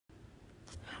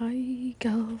Hi,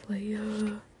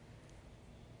 Galileo.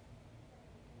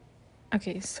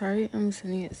 Okay, sorry I'm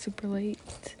sending it super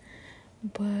late,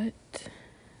 but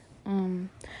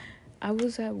I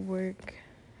was at work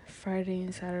Friday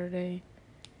and Saturday,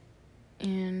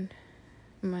 and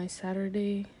my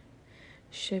Saturday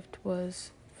shift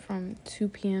was from 2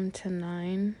 p.m. to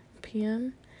 9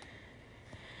 p.m.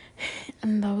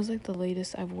 and that was like the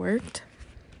latest I've worked.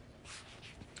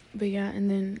 But yeah, and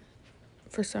then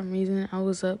for some reason I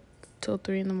was up till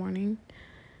 3 in the morning.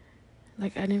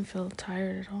 Like, I didn't feel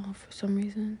tired at all for some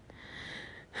reason.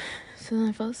 So then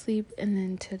I fell asleep, and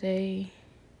then today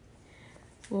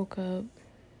woke up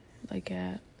like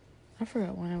I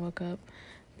forgot when I woke up,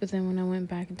 but then when I went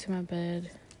back into my bed,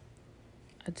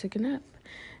 I took a nap.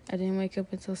 I didn't wake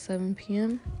up until 7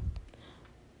 p.m.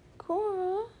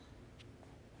 Cora.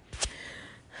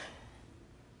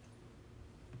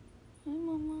 Hi,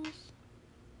 mamas.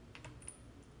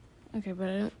 Okay,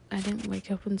 but I didn't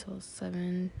wake up until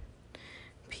 7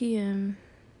 p.m.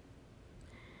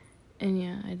 And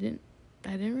yeah, I didn't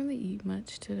really eat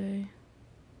much today.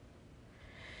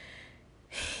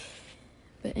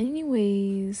 But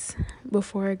anyways,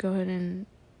 before I go ahead and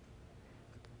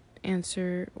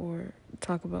answer or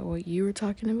talk about what you were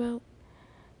talking about,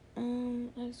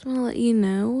 I just want to let you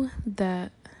know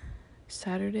that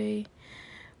Saturday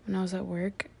when I was at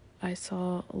work, I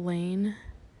saw Lane,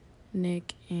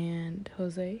 Nick, and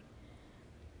Jose.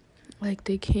 Like,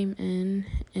 they came in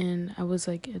and I was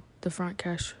like at the front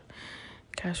cash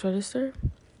register.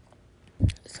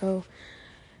 So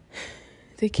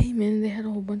they came in, they had a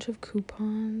whole bunch of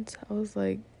coupons. I was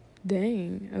like,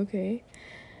 dang, okay.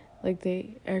 Like,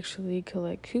 they actually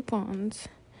collect coupons.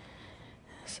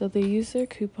 So they used their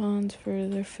coupons for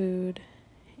their food,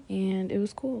 and it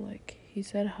was cool. Like, he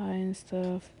said hi and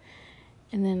stuff.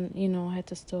 And then, I had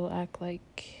to still act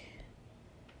like,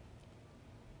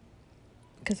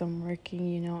 because I'm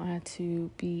working, I had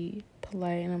to be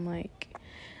polite. And I'm like,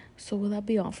 so will that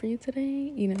be all for you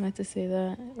today? I had to say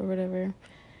that or whatever.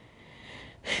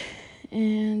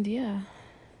 And yeah.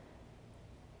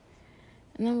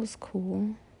 And that was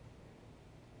cool.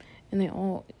 And they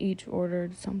all each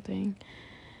ordered something.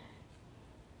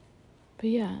 But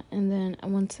yeah, and then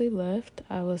once they left,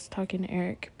 I was talking to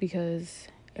Eric because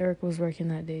Eric was working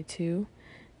that day too.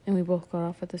 And we both got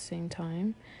off at the same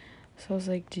time. So I was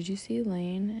like, did you see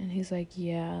Lane? And he's like,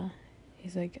 yeah.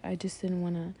 He's like, I just didn't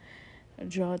want to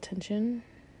draw attention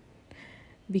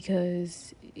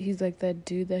because he's like, that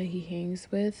dude that he hangs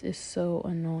with is so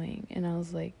annoying. And I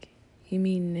was like, you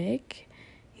mean Nick?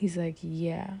 He's like,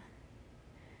 yeah.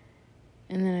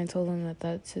 And then I told him that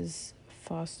that's his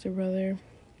foster brother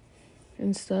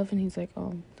and stuff. And he's like,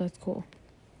 oh, that's cool.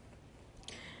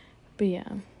 But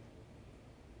yeah,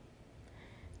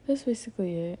 that's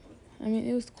basically it. I mean,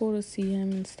 it was cool to see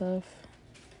him and stuff.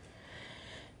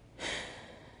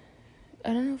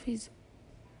 I don't know if he's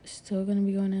still gonna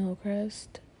be going to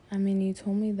Hillcrest. I mean, he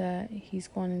told me that he's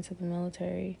going into the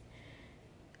military.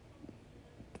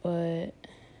 But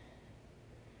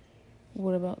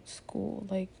what about school?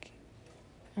 Like,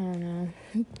 I don't know.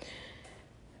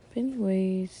 But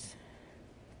anyways,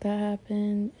 that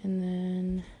happened. And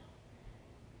then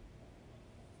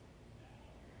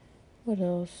what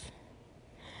else?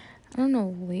 I don't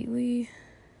know. Lately,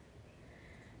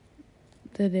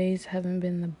 the days haven't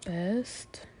been the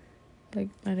best. Like,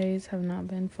 my days have not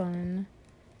been fun.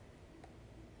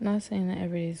 Not saying that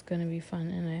every day is gonna be fun,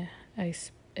 and I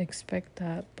expect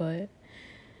that, but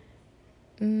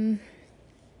I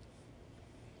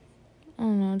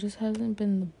don't know, just hasn't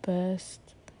been the best.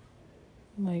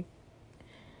 Like,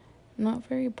 not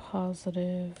very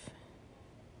positive,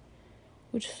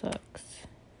 which sucks,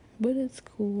 but it's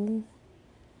cool.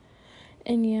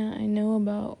 And yeah, I know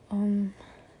about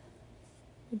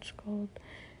what's called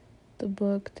the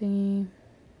book thingy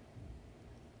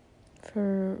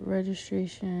for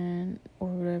registration or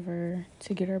whatever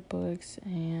to get our books,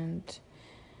 and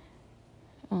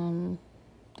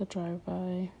the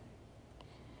drive-by.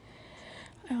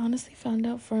 I honestly found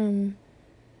out from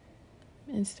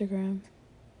Instagram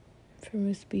from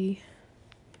Miss B.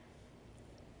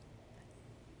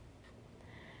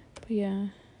 But yeah.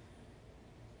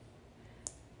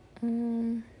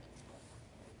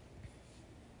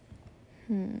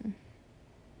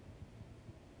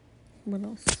 What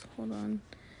else? Hold on.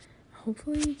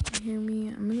 Hopefully you can hear me.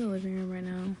 I'm in the living room right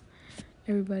now.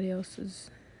 Everybody else is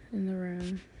in the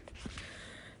room.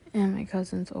 And my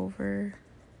cousin's over.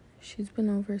 She's been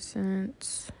over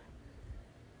since...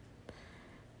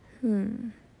 I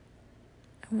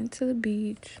went to the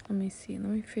beach. Let me see. Let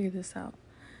me figure this out.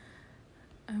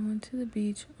 I went to the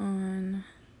beach on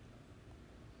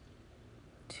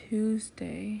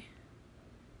Tuesday,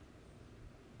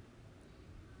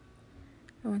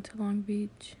 I went to Long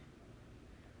Beach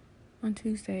on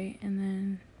Tuesday, and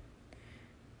then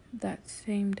that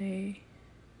same day,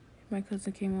 my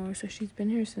cousin came over, so she's been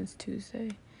here since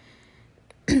Tuesday.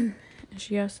 And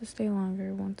she has to stay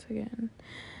longer once again.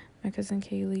 My cousin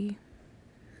Kaylee.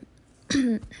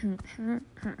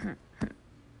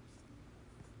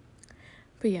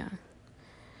 But yeah,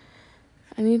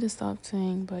 I need to stop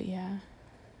saying, but yeah,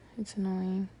 it's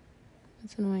annoying.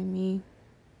 It's annoying me.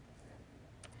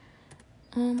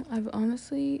 I'm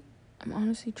honestly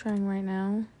trying right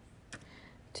now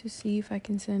to see if I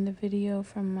can send a video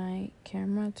from my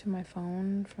camera to my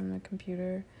phone from the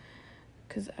computer,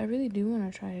 because I really do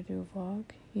want to try to do a vlog,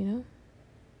 you know?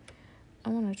 I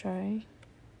want to try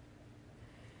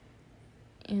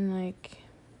and, like,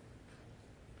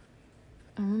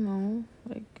 I don't know,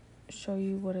 like, show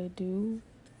you what I do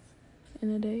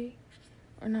in a day.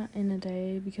 Or not in a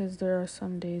day, because there are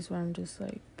some days where I'm just,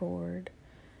 like, bored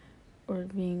or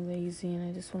being lazy and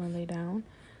I just want to lay down.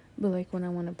 But, like, when I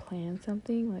want to plan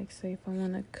something, like, say if I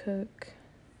want to cook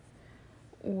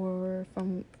or if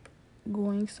I'm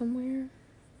going somewhere,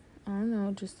 I don't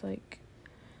know, just, like,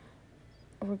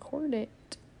 record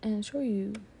it and show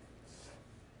you.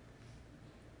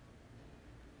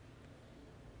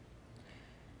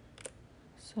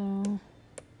 So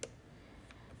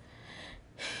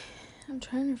I'm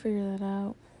trying to figure that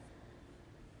out.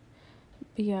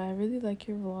 But yeah, I really like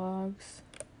your vlogs.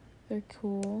 They're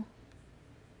cool.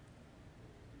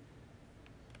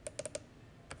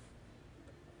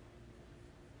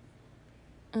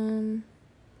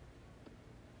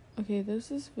 Okay, there's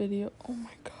this video. Oh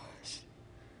my gosh.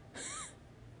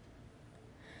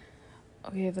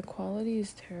 Okay, the quality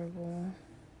is terrible.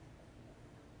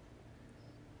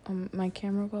 My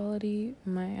camera quality,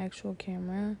 my actual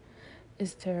camera,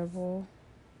 is terrible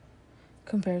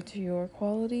compared to your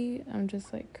quality. I'm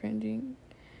just, like, cringing.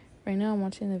 Right now I'm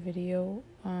watching the video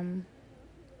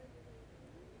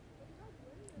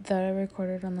that I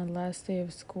recorded on the last day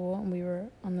of school, and we were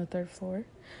on the 3rd floor.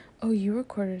 Oh, you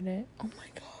recorded it. Oh my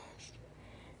gosh.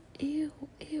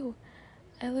 Ew.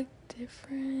 I look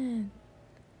different.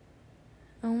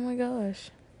 Oh my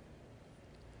gosh.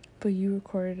 But you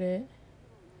recorded it.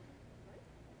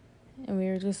 And we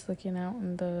were just looking out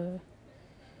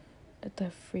at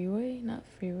the freeway, not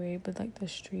freeway, but, like, the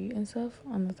street and stuff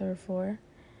on the 3rd floor.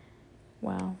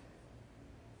 Wow.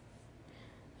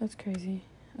 That's crazy.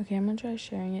 Okay, I'm gonna try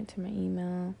sharing it to my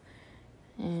email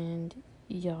and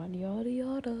yada yada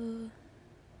yada.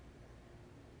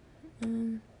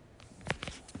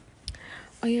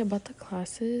 Oh yeah, about the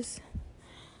classes,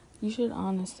 you should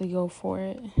honestly go for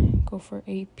it. Go for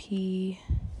AP. You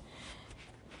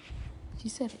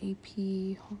said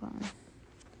AP. Hold on.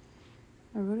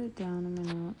 I wrote it down in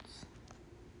my notes.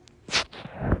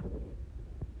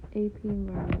 AP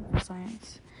Environmental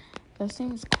Science. That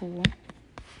seems cool.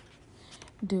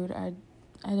 Dude, I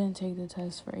didn't take the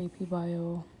test for AP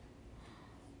Bio.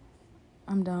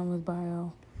 I'm done with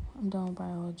bio. I'm done with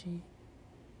biology.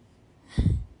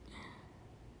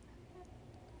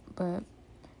 But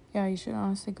yeah, you should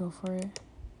honestly go for it.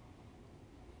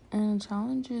 And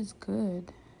challenge is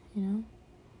good, you know?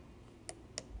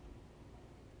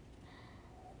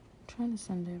 I'm trying to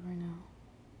send it right now.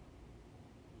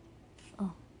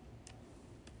 Oh.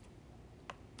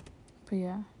 But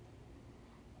yeah.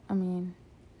 I mean,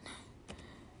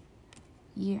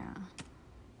 yeah.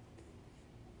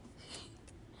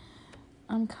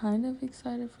 I'm kind of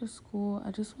excited for school.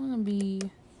 I just want to be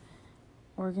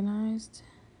organized.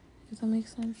 Does that make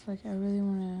sense? Like, I really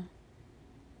want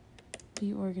to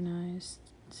be organized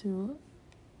to,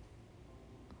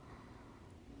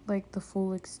 like, the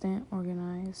full extent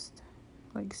organized.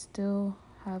 Like, still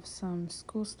have some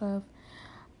school stuff.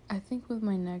 I think with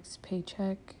my next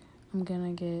paycheck, I'm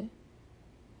gonna get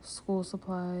school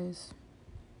supplies.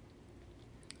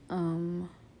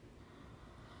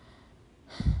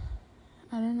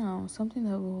 I don't know, something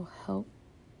that will help,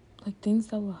 like, things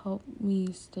that will help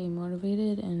me stay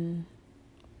motivated and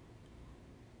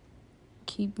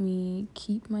keep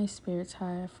my spirits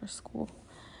high for school.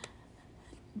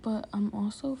 But I'm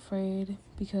also afraid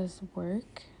because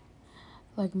work,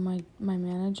 like, my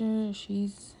manager,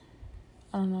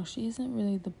 I don't know, she isn't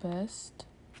really the best.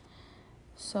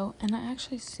 So, and I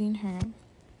actually seen her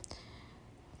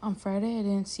on Friday. I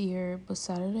didn't see her, but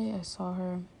Saturday I saw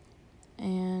her,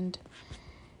 and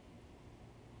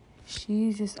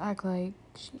she just act like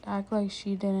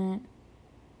she didn't,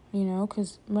 you know,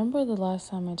 because remember the last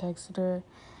time I texted her,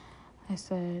 I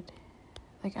said,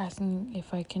 like, asking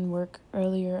if I can work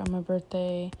earlier on my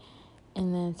birthday,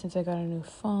 And then since I got a new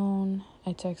phone,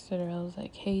 I texted her. I was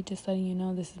like, hey, just letting you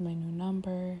know, this is my new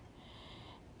number.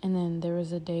 And then there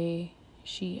was a day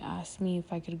she asked me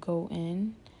if I could go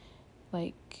in,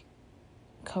 like,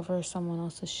 cover someone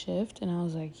else's shift. And I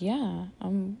was like, yeah,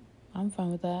 I'm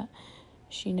fine with that.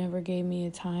 She never gave me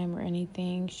a time or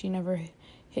anything. She never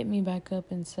hit me back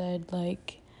up and said,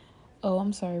 like, oh,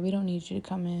 I'm sorry, we don't need you to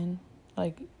come in.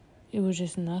 Like, it was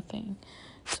just nothing.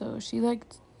 So she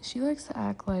likes to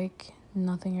act like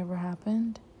nothing ever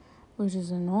happened, which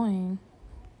is annoying.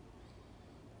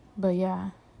 But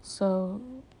yeah, so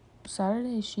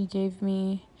Saturday she's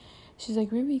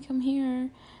like, Ruby, come here.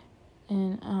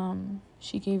 And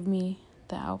she gave me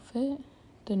the outfit,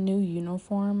 the new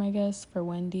uniform, I guess, for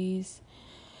Wendy's.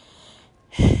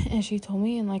 And she told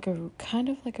me in like a kind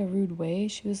of like a rude way,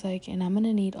 she was like, and I'm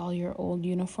gonna need all your old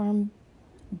uniform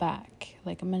back.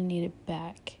 Like, I'm gonna need it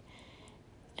back.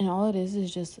 And all it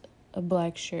is just a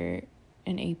black shirt,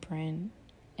 an apron,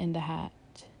 and a hat.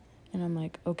 And I'm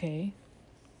like, okay.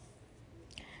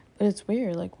 But it's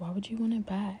weird. Like, why would you want it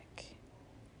back?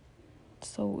 It's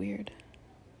so weird.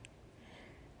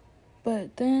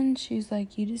 But then she's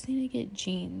like, you just need to get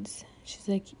jeans. She's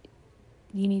like,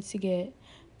 you need to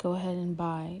go ahead and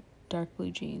buy dark blue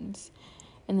jeans.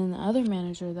 And then the other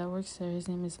manager that works there, his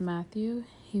name is Matthew.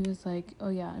 He was like, oh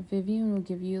yeah, Vivian will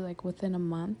give you like within a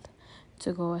month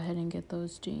to go ahead and get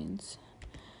those jeans.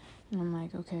 And I'm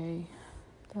like, okay,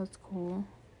 that's cool.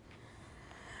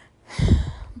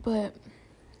 But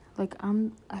like,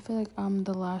 I feel like I'm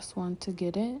the last one to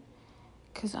get it.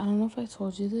 Cause I don't know if I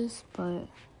told you this, but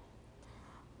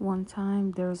one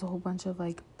time there was a whole bunch of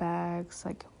like bags,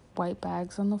 like white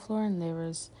bags on the floor, and there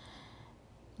was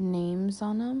names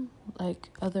on them, like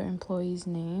other employees'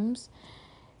 names.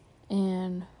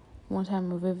 And one time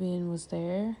when Vivian was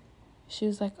there, she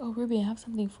was like, oh, Ruby, I have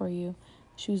something for you.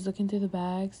 She was looking through the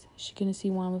bags. She couldn't see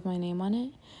one with my name on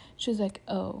it. She was like,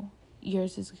 oh,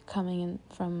 yours is coming in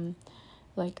from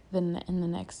like in the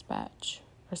next batch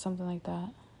or something like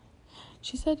that.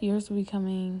 She said yours will be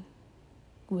coming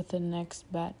with the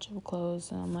next batch of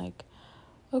clothes. And I'm like,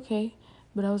 okay.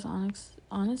 But I was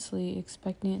honestly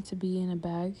expecting it to be in a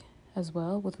bag as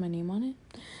well with my name on it.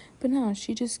 But no,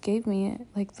 she just gave me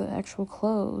like the actual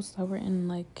clothes that were in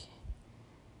like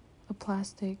a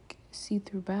plastic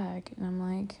see-through bag. And I'm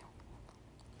like,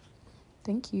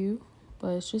 thank you.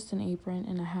 But it's just an apron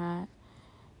and a hat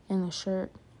and a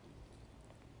shirt.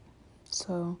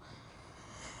 So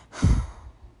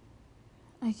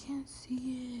I can't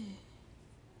see it.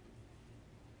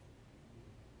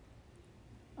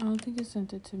 I don't think it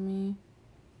sent it to me.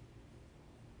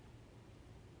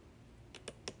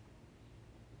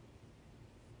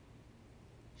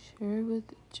 Share with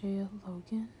Jaya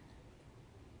Logan.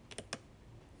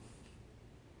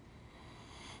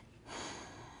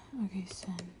 Okay,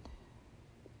 send.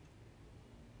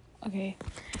 Okay.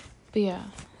 But yeah,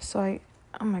 so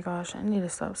oh my gosh, I need to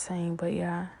stop saying, but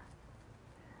yeah.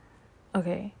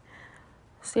 Okay.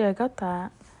 So yeah, I got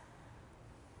that.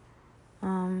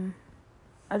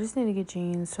 I just need to get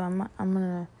jeans, so I'm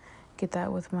gonna get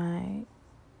that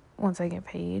once I get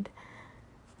paid.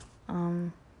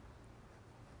 What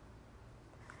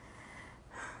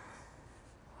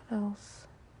else?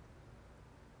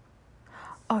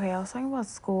 Okay, I was talking about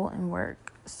school and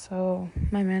work. So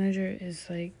my manager is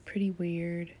like pretty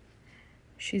weird.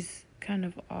 She's kind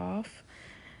of off.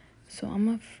 So I'm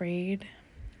afraid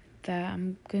that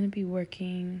I'm gonna be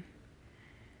working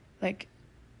like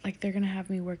they're gonna have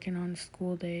me working on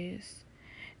school days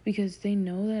because they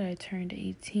know that I turned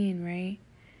 18, right?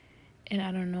 And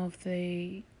I don't know if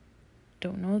they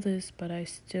don't know this, but I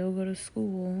still go to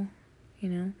school, you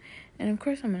know? And of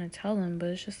course I'm gonna tell them, but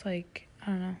it's just like,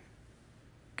 I don't know,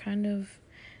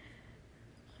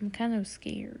 I'm kind of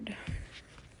scared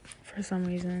for some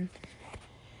reason.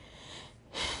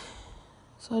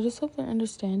 So I just hope they're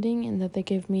understanding and that they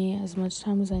give me as much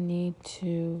time as I need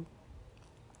to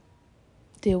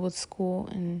deal with school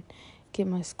and get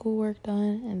my schoolwork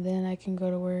done, and then I can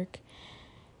go to work.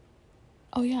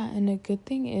 Oh yeah, and a good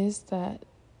thing is that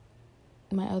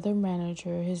my other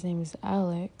manager, his name is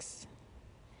Alex,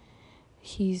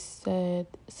 he said,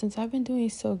 since I've been doing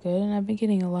so good and I've been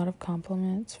getting a lot of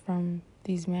compliments from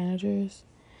these managers,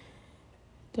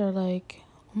 they're like,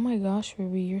 oh my gosh,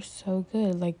 Ruby, you're so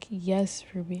good. Like, yes,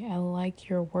 Ruby, I like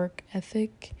your work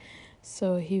ethic.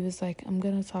 So he was like, I'm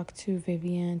gonna talk to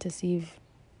Vivian to see if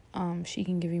she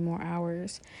can give you more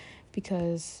hours,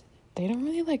 because they don't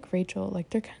really like Rachel. Like,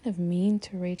 they're kind of mean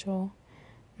to Rachel,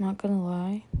 not gonna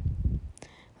lie.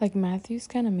 Like, Matthew's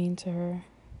kind of mean to her.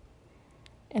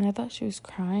 And I thought she was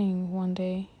crying one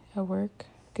day at work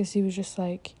because he was just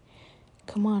like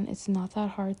come on, it's not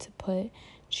that hard to put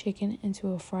chicken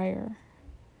into a fryer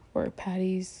or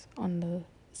patties on the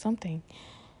something.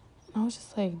 And I was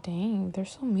just like, dang, they're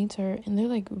so mean to her. And they're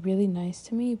like really nice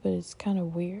to me, but it's kind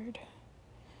of weird.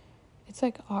 It's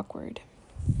like awkward.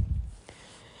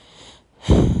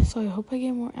 So I hope I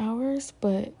get more hours,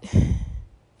 but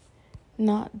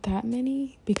not that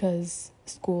many because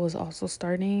school is also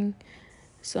starting.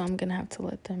 So I'm going to have to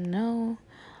let them know.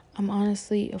 I'm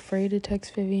honestly afraid to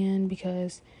text Vivian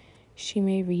because she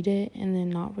may read it and then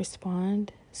not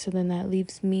respond. So then that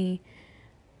leaves me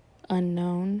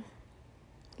unknown,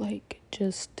 like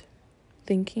just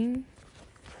thinking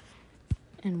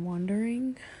and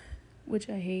wondering, which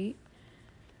I hate.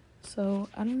 So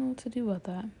I don't know what to do about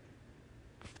that.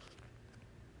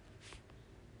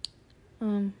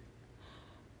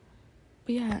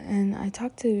 But yeah, and I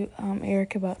talked to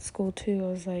Eric about school too. I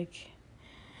was like,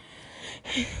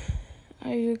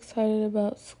 are you excited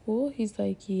about school? He's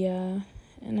like, yeah.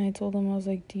 And I told him, I was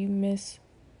like, do you miss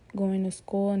going to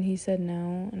school? And he said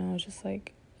no. And I was just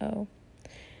like, oh.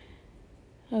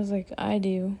 I was like, I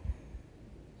do.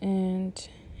 And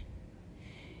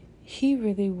he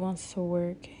really wants to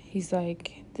work. He's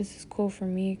like, this is cool for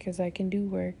me because I can do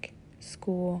work,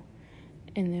 school,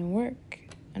 and then work.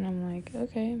 And I'm like,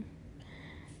 okay,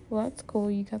 well, that's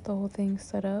cool. You got the whole thing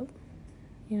set up,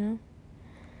 you know?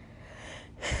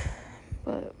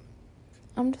 But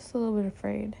I'm just a little bit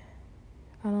afraid.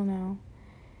 I don't know.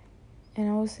 And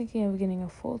I was thinking of getting a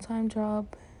full-time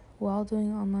job while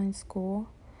doing online school.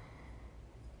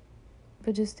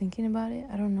 But just thinking about it,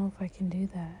 I don't know if I can do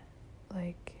that.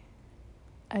 Like,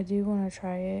 I do want to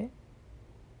try it,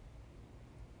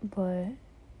 but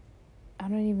I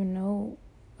don't even know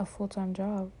a full-time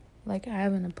job. Like, I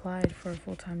haven't applied for a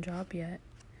full-time job yet.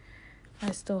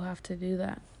 I still have to do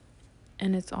that.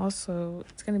 And it's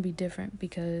going to be different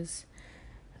because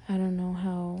I don't know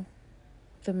how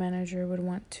the manager would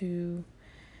want to,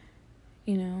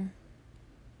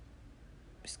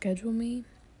 schedule me,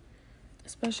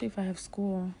 especially if I have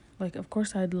school. Like, of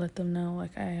course I'd let them know,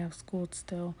 like, I have school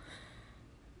still,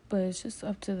 but it's just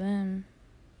up to them.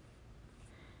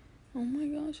 Oh my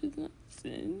gosh, it's not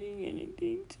sending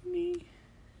anything to me.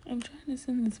 I'm trying to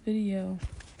send this video.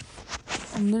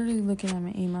 I'm literally looking at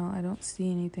my email. I don't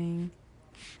see anything.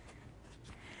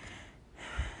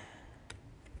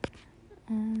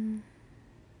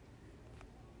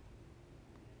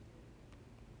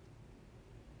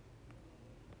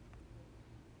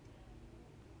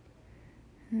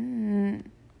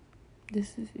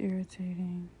 This is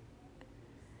irritating.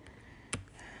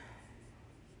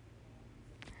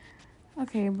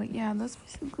 Okay, but yeah, that's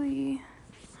basically...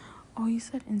 Oh, you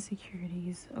said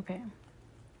insecurities. Okay.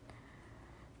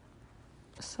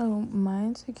 So, my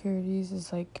insecurities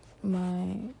is, like,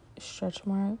 my stretch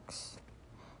marks.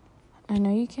 I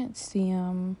know you can't see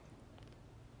them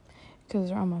because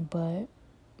they're on my butt.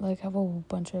 Like, I have a whole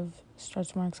bunch of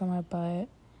stretch marks on my butt,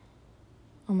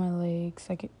 on my legs,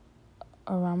 like,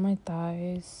 around my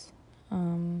thighs,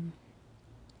 and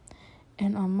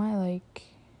on my, like,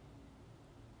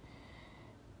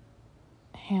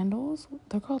 handles.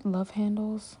 They're called love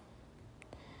handles.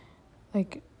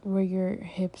 Like, where your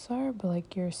hips are, but,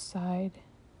 like, your side.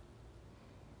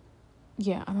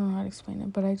 Yeah, I don't know how to explain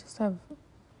it, but I just have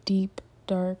deep,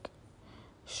 dark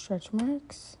stretch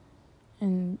marks,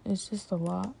 and it's just a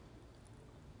lot.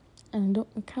 And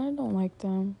I kind of don't like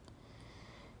them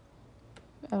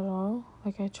at all.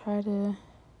 Like, I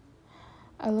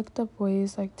looked up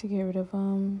ways, like, to get rid of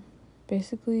them.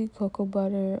 Basically, cocoa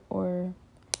butter or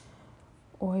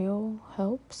oil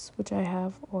helps, which I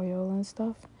have oil and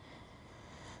stuff.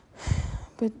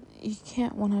 But you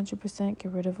can't 100%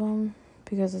 get rid of them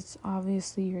because it's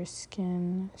obviously your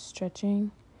skin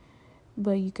stretching.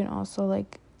 But you can also,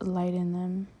 like, lighten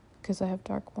them because I have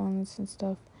dark ones and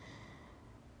stuff.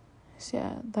 So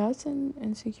yeah, that's an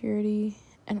insecurity.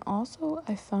 And also,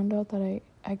 I found out that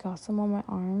I got some on my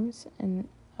arms and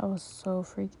I was so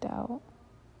freaked out.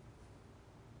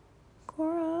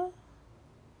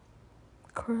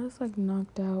 Cora's like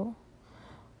knocked out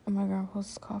on my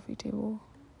grandpa's coffee table.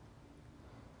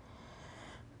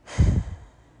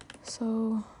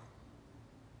 So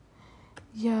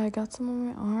yeah, I got some on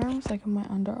my arms, like on my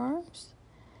underarms.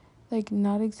 Like,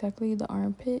 not exactly the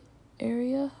armpit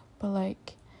area, but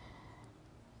like,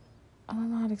 I don't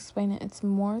know how to explain it. It's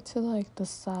more to like the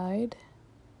side.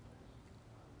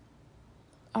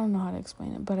 I don't know how to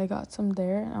explain it, but I got some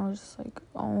there and I was just like,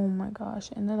 oh my gosh.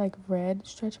 And they're like red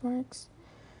stretch marks.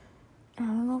 I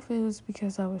don't know if it was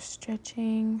because I was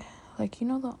stretching, like,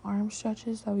 the arm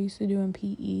stretches that we used to do in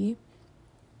PE,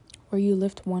 where you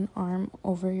lift one arm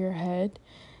over your head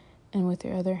and with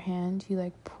your other hand you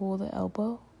like pull the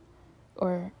elbow,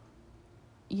 or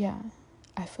yeah,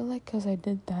 I feel like because I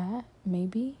did that,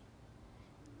 maybe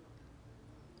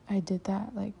I did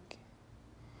that like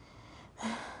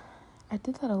I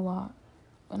did that a lot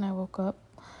when I woke up,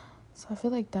 so I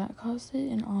feel like that caused it.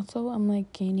 And also I'm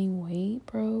like gaining weight,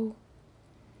 bro.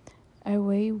 I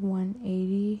weigh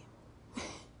 180.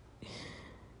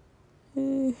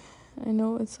 I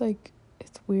know it's like,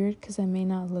 it's weird because I may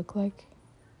not look like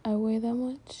I weigh that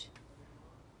much.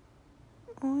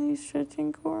 Oh, he's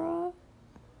stretching, Cora.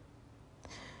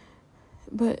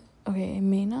 But, okay, it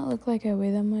may not look like I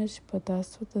weigh that much, but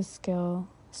that's what the scale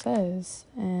says.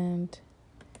 And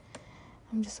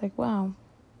I'm just like, wow.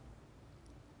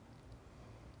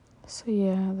 So,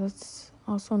 yeah, that's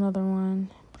also another one.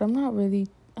 But I'm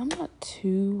not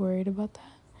too worried about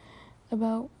that,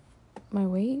 about my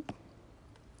weight.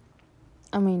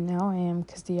 I mean, now I am,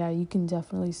 because, yeah, you can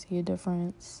definitely see a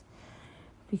difference.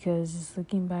 Because just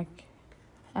looking back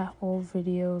at old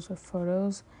videos or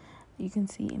photos, you can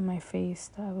see in my face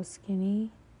that I was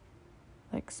skinny,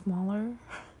 like smaller.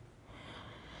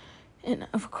 And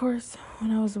of course,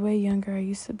 when I was way younger, I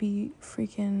used to be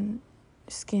freaking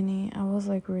skinny. I was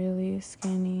like really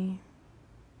skinny,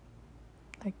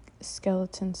 like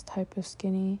skeletons type of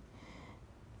skinny.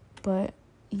 But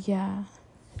yeah.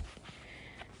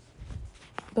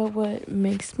 But what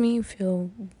makes me feel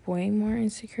way more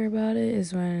insecure about it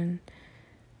is when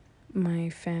my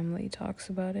family talks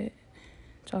about it,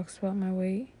 talks about my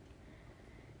weight.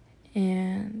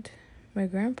 And my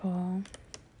grandpa,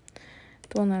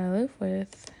 the one that I live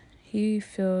with, he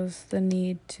feels the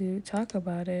need to talk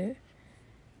about it.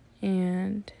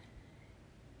 And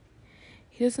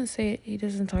he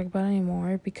doesn't talk about it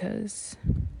anymore because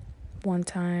one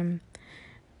time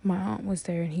my aunt was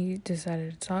there and he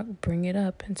decided to bring it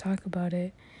up and talk about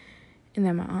it. And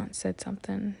then my aunt said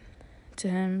something to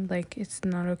him like, it's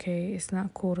not okay, it's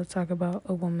not cool to talk about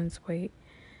a woman's weight.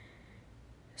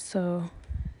 So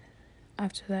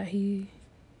after that, he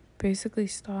basically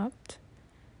stopped.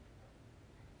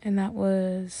 And that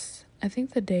was, I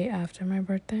think, the day after my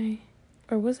birthday.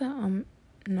 Or was that,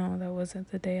 no, that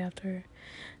wasn't the day after.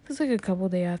 It was like a couple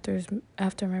days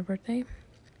after my birthday.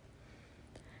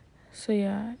 So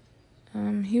yeah,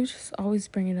 he would just always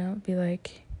bring it up, be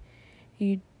like,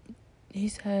 he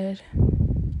said,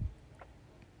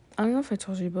 I don't know if I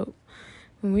told you, but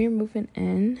when we were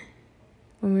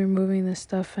moving the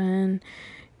stuff in,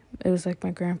 it was like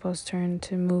my grandpa's turn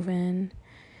to move in.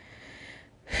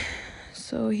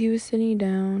 So he was sitting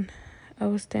down, I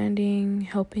was standing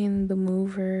helping the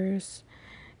movers,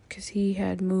 because he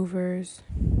had movers.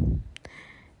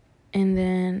 And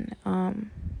then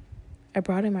I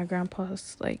brought in my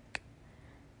grandpa's like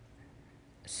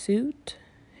suit,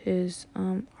 his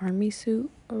army suit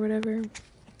or whatever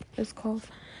it's called.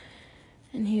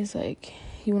 And he's like,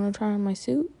 you want to try on my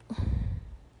suit?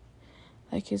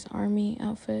 Like his army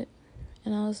outfit.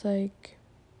 And I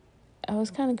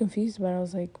was kind of confused about it. I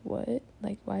was like, what?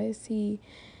 Like, why is he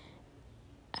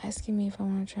asking me if I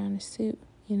want to try on a suit,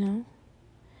 you know?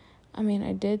 I mean,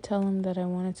 I did tell him that I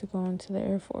wanted to go into the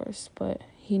Air Force, but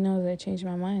he knows I changed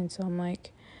my mind. So I'm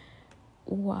like,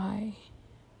 why?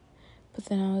 But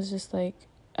then I was just like,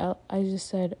 I just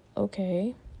said,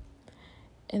 okay.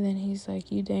 And then he's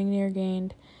like, you dang near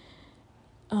gained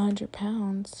 100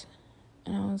 pounds.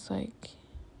 And I was like,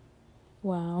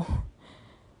 wow.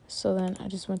 So then I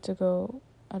just left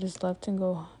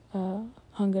and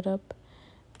hung it up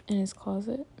in his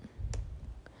closet.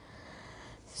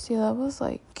 See, that was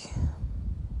like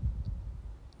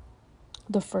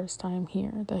the first time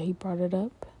here that he brought it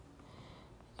up.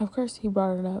 Of course, he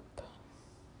brought it up,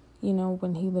 you know,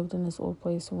 when he lived in this old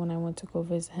place, and when I went to go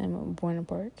visit him at Buena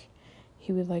Park,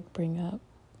 he would like bring up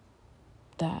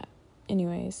that.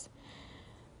 Anyways,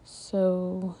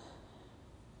 so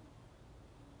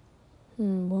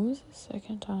when was the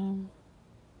second time?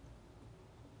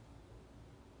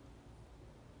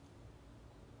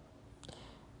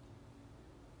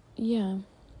 Yeah,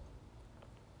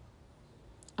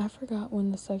 I forgot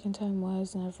when the second time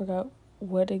was, and I forgot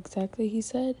what exactly he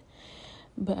said,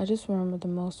 but I just remember the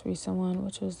most recent one,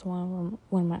 which was the one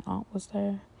when my aunt was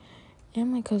there,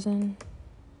 and my cousin,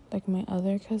 like my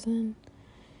other cousin.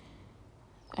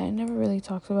 I never really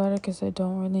talked about it because I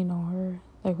don't really know her.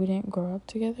 Like, we didn't grow up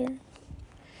together.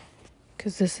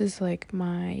 Because this is like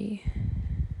my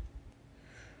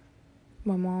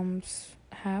mom's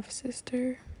half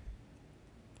sister,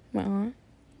 my aunt.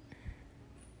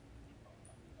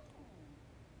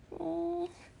 Aww.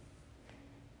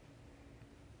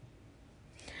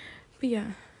 But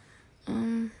yeah,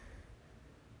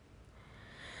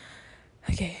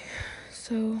 okay,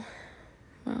 so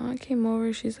came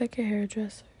over. She's like a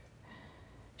hairdresser.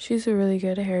 She's a really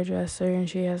good hairdresser, and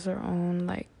she has her own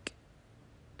like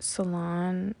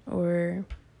salon, or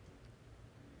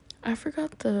I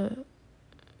forgot the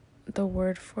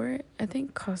word for it. I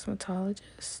think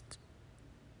cosmetologist.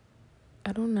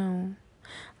 I don't know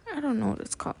what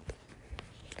it's called.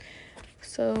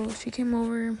 So she came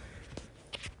over.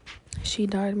 She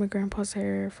dyed my grandpa's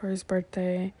hair for his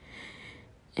birthday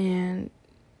and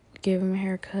gave him a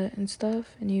haircut and stuff.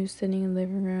 And he was sitting in the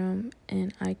living room.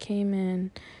 And I came in,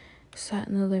 sat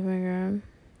in the living room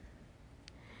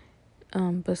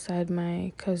beside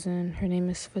my cousin. Her name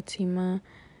is Fatima.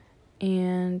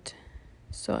 And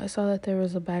so I saw that there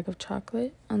was a bag of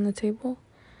chocolate on the table,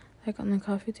 like on the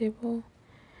coffee table.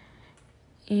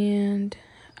 And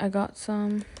I got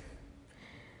some.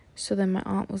 So then my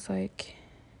aunt was like,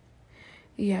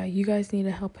 yeah, you guys need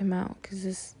to help him out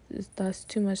because that's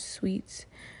too much sweets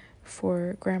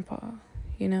for grandpa,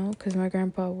 you know, because my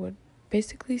grandpa would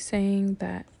basically saying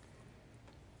that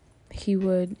he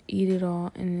would eat it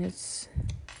all, and it's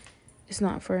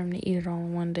not for him to eat it all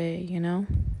in one day, you know.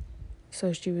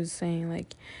 So she was saying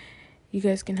like, you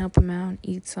guys can help him out and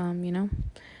eat some, you know.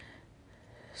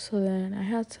 So then I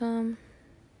had some,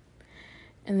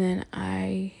 and then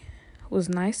I was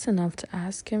nice enough to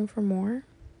ask him for more.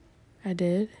 I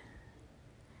did.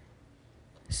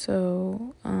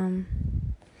 So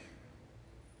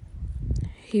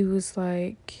he was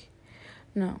like,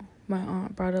 no, my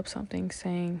aunt brought up something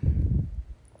saying,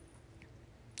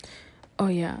 oh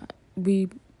yeah,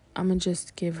 I'ma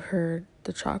just give her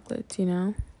the chocolates, you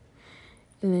know.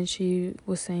 And then she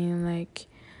was saying like,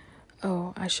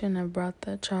 oh, I shouldn't have brought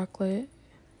that chocolate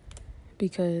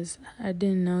because I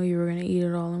didn't know you were gonna eat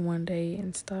it all in one day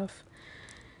and stuff.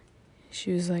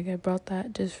 She was like, I brought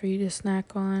that just for you to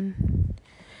snack on.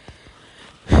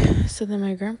 So then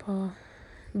my grandpa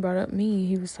brought up me.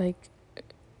 He was like,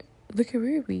 look at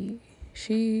Ruby.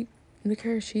 Look at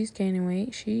her, she's gaining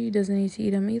weight. She doesn't need to eat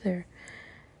them either.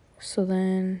 So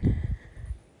then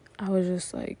I was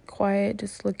just like quiet,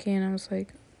 just looking. I was like,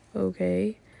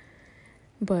 okay.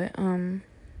 But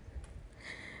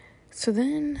so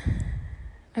then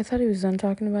I thought he was done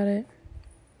talking about it.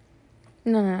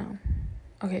 No.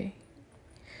 Okay.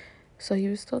 So he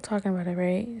was still talking about it,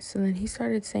 right? So then he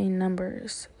started saying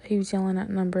numbers. He was yelling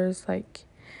at numbers like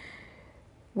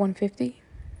 150,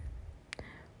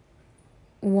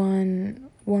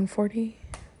 140,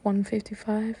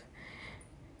 155.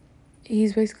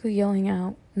 He's basically yelling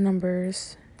out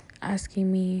numbers,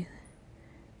 asking me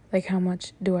like how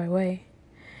much do I weigh.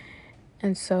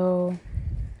 And so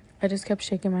I just kept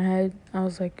shaking my head. I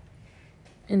was like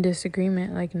in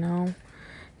disagreement, like no,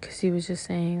 because he was just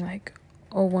saying like,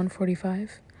 oh,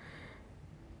 145.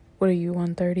 What are you,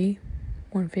 130,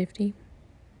 150?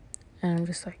 And I'm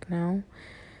just like, no.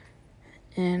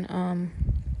 And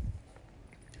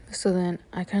so then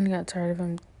I kind of got tired of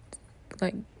him,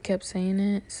 like kept saying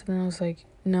it. So then I was like,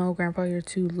 no, Grandpa, you're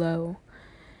too low.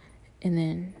 And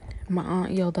then my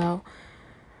aunt yelled out,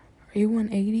 are you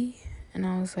 180? And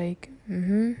I was like,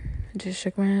 I just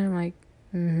shook my head. I'm like,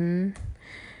 And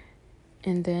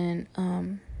then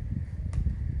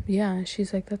yeah,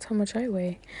 she's like, that's how much I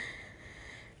weigh.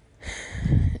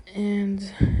 And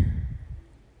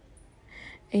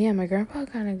yeah, my grandpa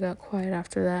kind of got quiet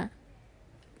after that.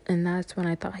 And that's when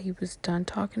I thought he was done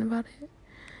talking about it.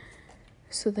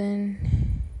 So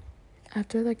then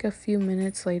after like a few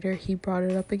minutes later, he brought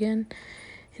it up again.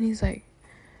 And he's like,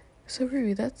 so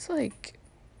Ruby, that's like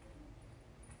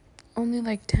only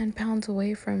like 10 pounds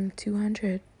away from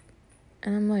 200.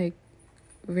 And I'm like,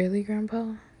 really,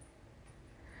 Grandpa?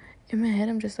 In my head,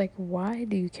 I'm just like, why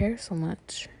do you care so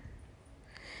much?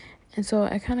 And so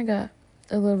I kind of got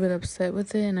a little bit upset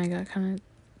with it, and I got kind of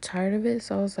tired of it.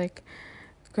 So I was like,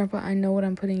 Grandpa, I know what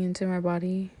I'm putting into my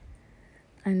body.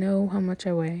 I know how much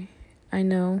I weigh. I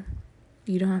know.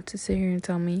 You don't have to sit here and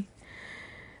tell me.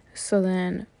 So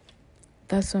then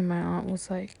that's when my aunt was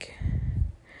like,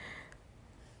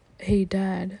 hey,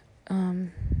 Dad,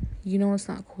 you know it's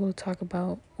not cool to talk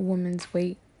about a woman's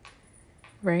weight,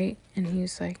 right? And he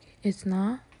was like, it's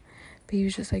not? But he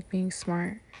was just like being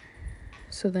smart.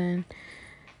 So then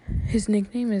his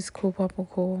nickname is Cool Papa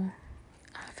Cool.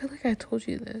 I feel like I told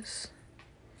you this.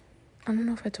 I don't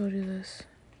know if I told you this.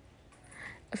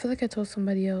 I feel like I told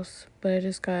somebody else, but I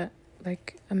just got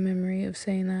like a memory of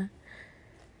saying that.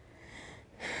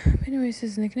 But anyways,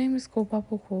 his nickname is Cool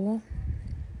Papa Cool.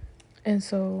 And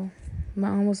so my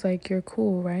aunt was like, you're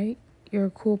cool, right? You're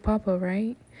a cool papa,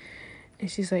 right? And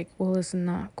she's like, well, it's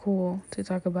not cool to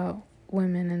talk about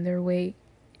women and their weight.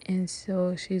 And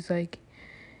so she's like,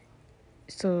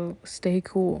 so stay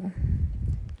cool.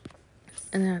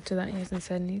 And then after that, he hasn't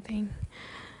said anything.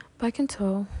 But I can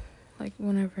tell, like,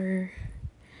 whenever,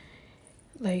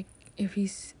 like, if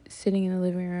he's sitting in the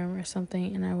living room or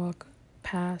something and I walk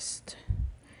past,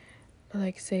 or,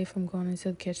 like, say if I'm going into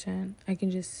the kitchen, I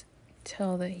can just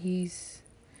tell that he's,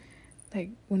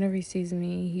 like, whenever he sees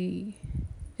me, he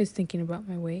is thinking about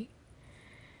my weight.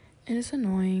 And it's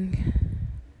annoying.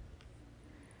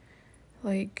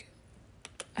 Like,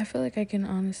 I feel like I can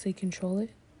honestly control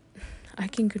it. I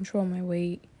can control my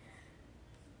weight,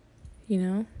 you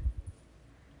know?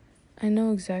 I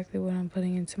know exactly what I'm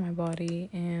putting into my body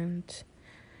and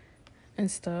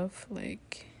stuff,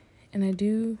 like, and I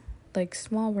do, like,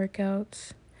 small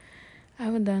workouts. I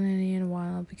haven't done any in a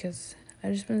while because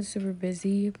I've just been super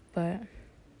busy, but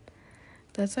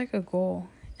that's, like, a goal.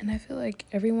 And I feel like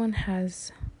everyone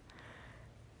has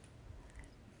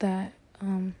that,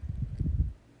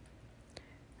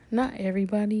 not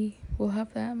everybody will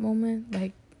have that moment,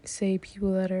 like, say,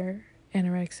 people that are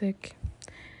anorexic.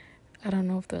 I don't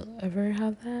know if they'll ever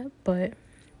have that, but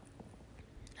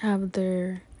have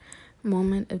their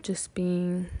moment of just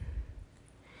being,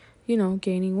 you know,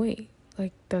 gaining weight.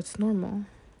 Like, that's normal.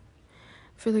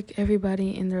 I feel like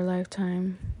everybody in their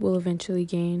lifetime will eventually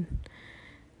gain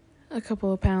a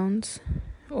couple of pounds,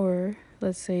 or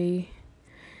let's say,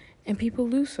 and people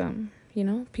lose some, you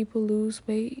know, people lose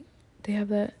weight. They have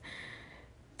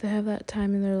that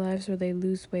time in their lives where they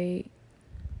lose weight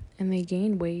and they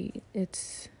gain weight.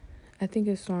 I think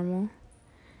it's normal.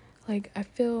 Like, I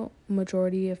feel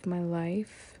majority of my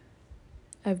life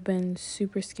I've been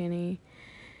super skinny,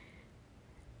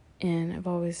 and I've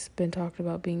always been talked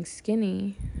about being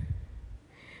skinny.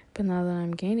 But now that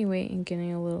I'm gaining weight and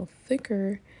getting a little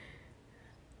thicker,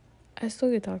 I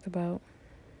still get talked about.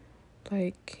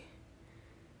 Like,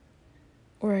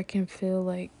 or I can feel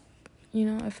like, you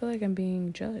know, I feel like I'm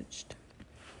being judged.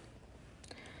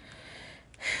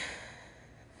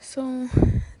 So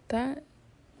that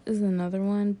is another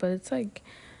one, but it's like,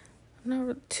 I'm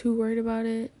not too worried about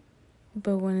it.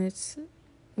 But once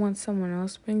someone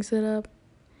else brings it up,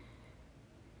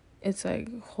 it's like,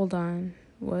 hold on,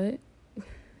 what?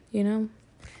 You know?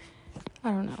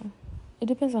 I don't know. It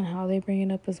depends on how they bring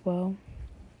it up as well.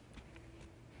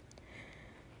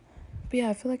 But yeah,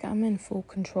 I feel like I'm in full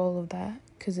control of that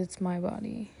because it's my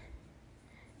body.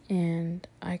 And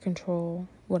I control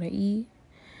what I eat.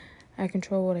 I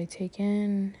control what I take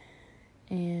in.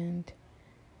 And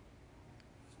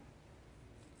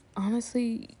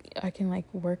honestly, I can, like,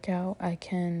 work out. I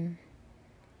can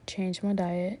change my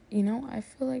diet. You know, I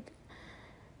feel like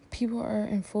people are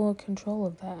in full control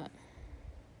of that.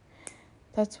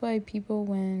 That's why people,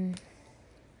 when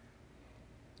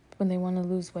they want to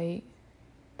lose weight,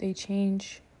 they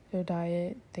change their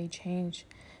diet, they change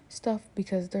stuff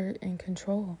because they're in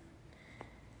control.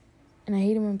 And I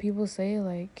hate it when people say,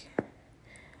 like,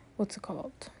 what's it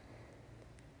called?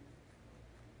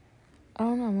 I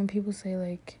don't know, when people say,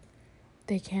 like,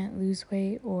 they can't lose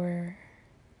weight, or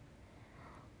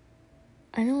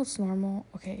I know it's normal.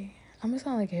 Okay, I'm gonna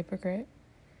sound like a hypocrite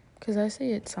because I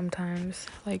say it sometimes,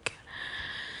 like,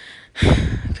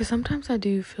 because sometimes I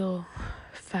do feel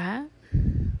fat,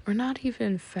 or not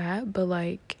even fat, but,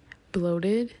 like,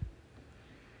 bloated,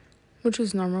 which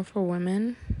is normal for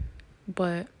women.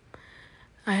 But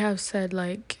I have said,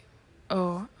 like,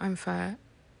 oh, I'm fat,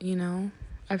 you know,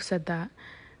 I've said that.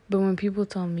 But when people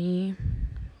tell me,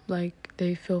 like,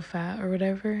 they feel fat or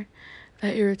whatever,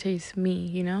 that irritates me,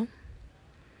 you know?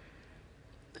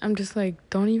 I'm just like,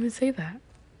 don't even say that.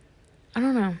 I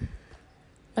don't know.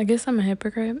 I guess I'm a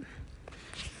hypocrite.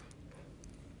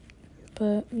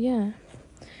 But yeah.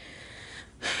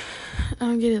 I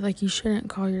don't get it. Like, you shouldn't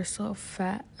call yourself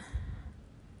fat.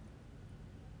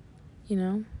 You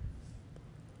know?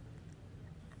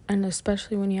 And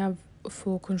especially when you have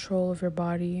full control of your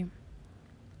body.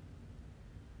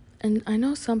 And I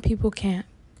know some people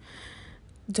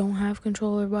don't have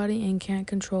control of their body and can't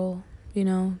control, you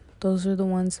know? Those are the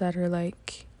ones that are,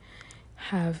 like,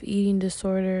 have eating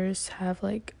disorders, have,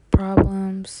 like,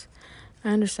 problems. I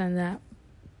understand that.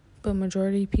 But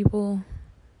majority of people,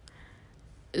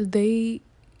 they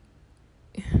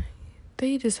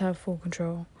just have full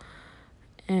control.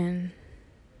 And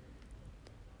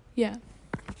yeah.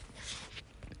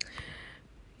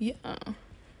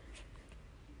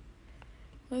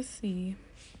 Let's see,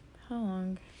 how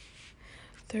long?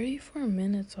 34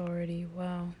 minutes already.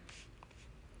 Wow.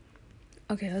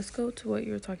 Okay, let's go to what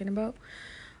you were talking about.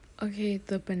 Okay,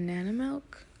 the banana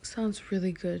milk sounds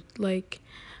really good. Like,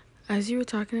 as you were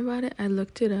talking about it, I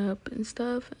looked it up and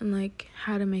stuff, and, like,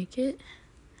 how to make it.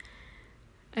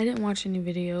 I didn't watch any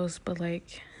videos, but,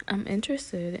 like, I'm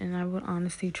interested, and I would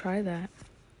honestly try that.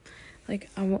 Like,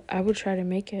 I would try to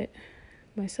make it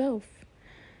myself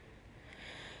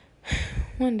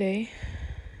one day,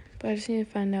 but I just need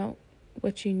to find out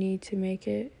what you need to make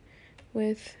it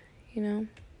with, you know?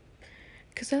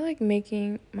 Because I like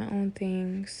making my own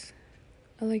things.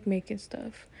 I like making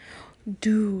stuff.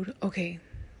 Dude, okay.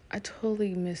 I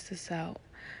totally missed this out.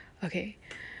 Okay.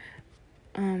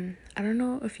 I don't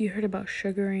know if you heard about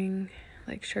sugaring,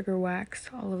 like sugar wax,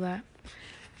 all of that.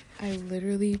 I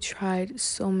literally tried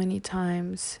so many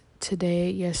times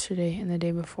today, yesterday, and the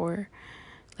day before.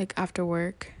 Like after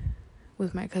work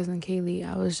with my cousin Kaylee,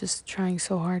 I was just trying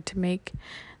so hard to make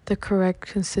the correct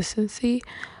consistency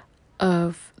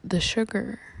of the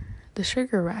sugar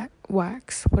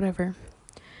wax, whatever.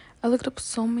 I looked up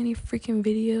so many freaking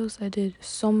videos. I did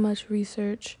so much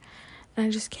research, and I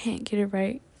just can't get it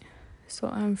right. So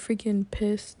I'm freaking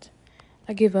pissed.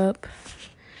 I give up.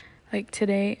 Like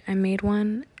today, I made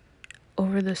one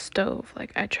over the stove.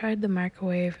 Like I tried the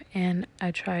microwave and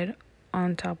I tried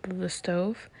on top of the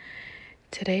stove.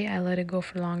 Today, I let it go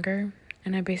for longer,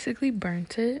 and I basically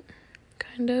burnt it,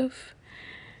 kind of.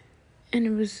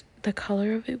 And the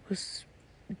color of it was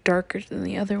darker than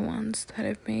the other ones that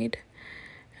I've made.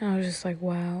 And I was just like,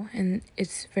 wow. And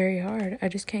it's very hard. I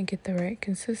just can't get the right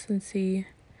consistency.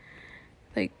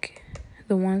 Like,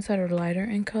 the ones that are lighter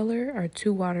in color are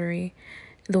too watery.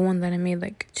 The one that I made,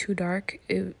 like, too dark,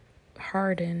 it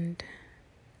hardened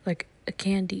like a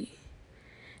candy.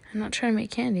 I'm not trying to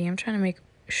make candy. I'm trying to make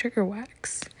sugar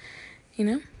wax, you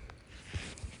know?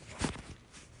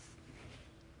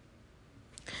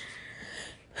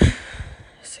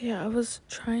 So, yeah, I was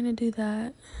trying to do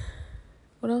that.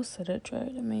 What else did I try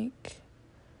to make?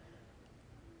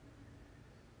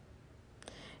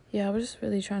 Yeah, I was just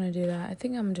really trying to do that. I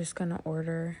think I'm just gonna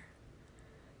order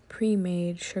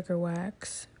pre-made sugar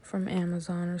wax from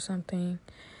Amazon or something.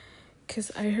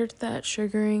 Because I heard that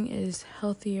sugaring is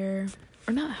healthier.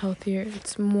 Or not healthier,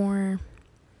 it's more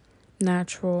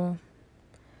natural.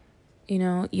 You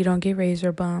know, you don't get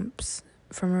razor bumps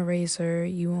from a razor.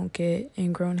 You won't get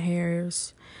ingrown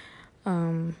hairs.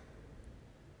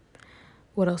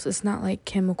 What else? It's not like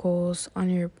chemicals on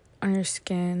your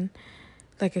skin,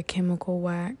 like a chemical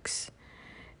wax.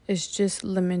 It's just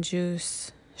lemon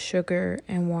juice, sugar,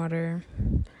 and water.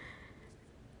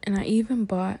 And I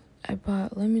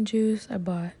bought lemon juice. I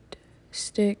bought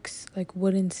sticks, like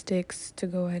wooden sticks to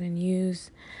go ahead and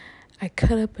use. I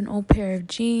cut up an old pair of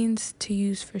jeans to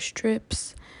use for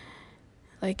strips,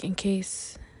 like in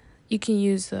case. You can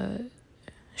use the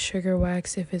sugar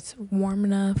wax if it's warm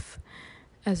enough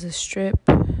as a strip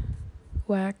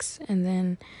wax, and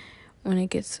then when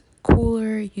it gets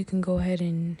cooler, you can go ahead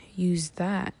and use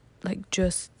that, like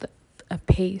just a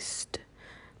paste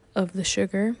of the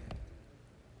sugar.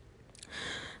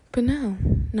 But no,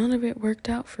 none of it worked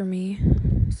out for me.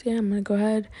 So yeah, I'm gonna go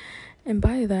ahead and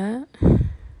buy that.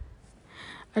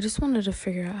 I just wanted to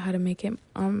figure out how to make it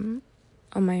on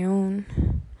my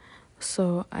own,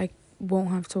 so I won't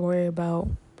have to worry about,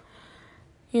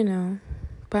 you know,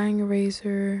 buying a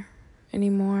razor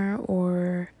anymore.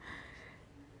 Or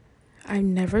I've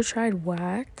never tried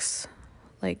wax,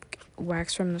 like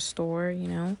wax from the store, you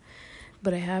know,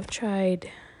 but I have tried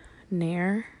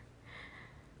Nair,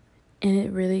 and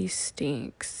it really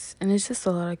stinks, and it's just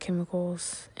a lot of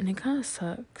chemicals, and it kind of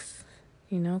sucks,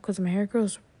 you know, because my hair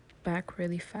grows back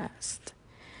really fast,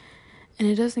 and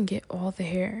it doesn't get all the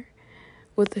hair.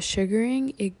 With the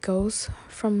sugaring, it goes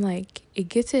from it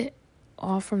gets it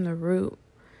all from the root,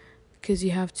 because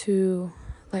you have to,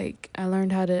 I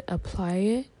learned how to apply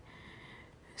it.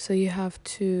 So you have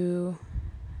to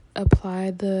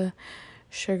apply the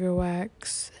sugar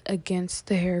wax against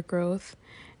the hair growth,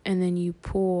 and then you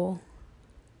pull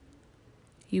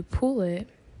it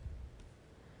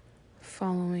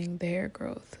following the hair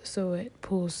growth. So it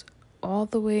pulls all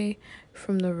the way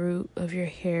from the root of your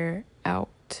hair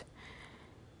out.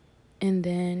 And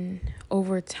then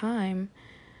over time,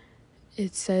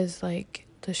 it says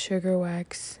the sugar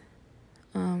wax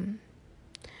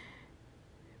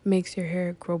makes your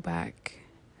hair grow back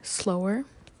slower,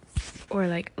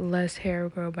 or less hair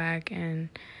grow back, and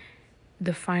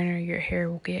the finer your hair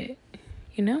will get,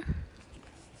 you know?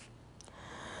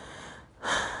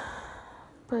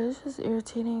 But it's just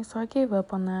irritating, so I gave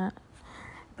up on that.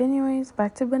 But anyways,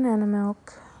 back to banana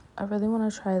milk. I really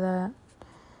want to try that.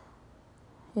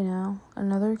 You know,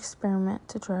 another experiment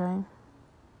to try.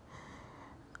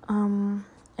 And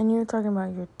you were talking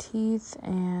about your teeth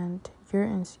and your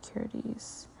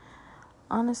insecurities.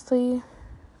 Honestly,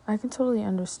 I can totally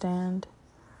understand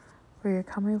where you're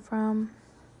coming from,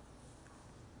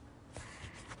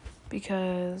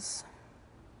 because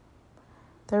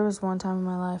There was one time in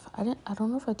my life, I don't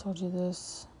know if I told you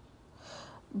this,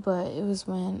 but it was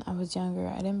when I was younger.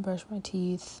 I didn't brush my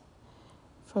teeth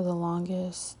for the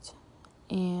longest,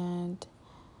 and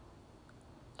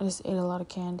I just ate a lot of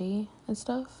candy and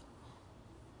stuff.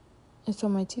 And so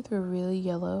my teeth were really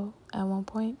yellow at one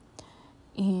point.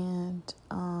 And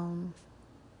then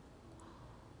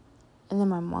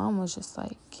my mom was just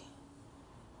like,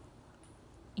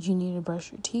 you need to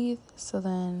brush your teeth. So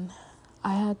then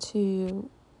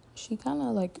she kind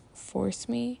of like forced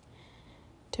me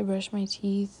to brush my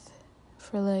teeth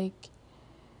for like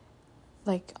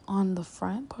on the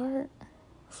front part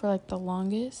for like the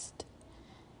longest.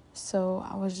 So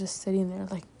I was just sitting there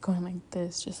like going like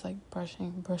this, just like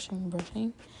brushing.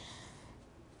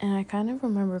 And I kind of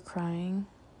remember crying.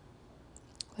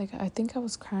 Like, I think I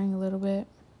was crying a little bit.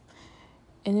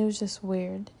 And it was just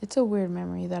weird. It's a weird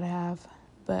memory that I have.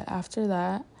 But after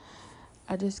that,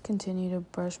 I just continue to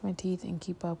brush my teeth and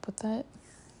keep up with that.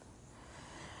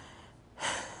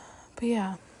 But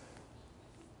yeah.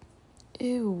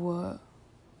 Ew.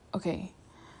 Okay.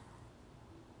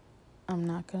 I'm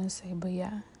not gonna say, but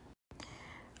yeah.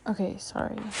 Okay,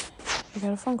 sorry. I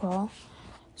got a phone call.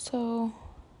 So,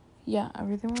 yeah, I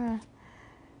really wanna...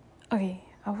 Okay,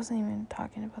 I wasn't even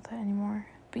talking about that anymore.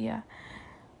 But yeah.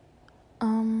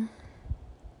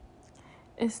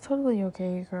 It's totally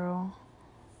okay, girl.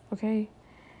 Okay?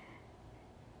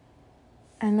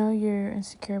 I know you're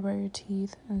insecure about your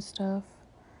teeth and stuff,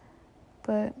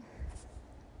 but...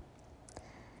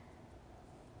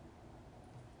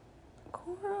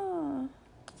 Cora,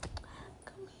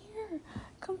 come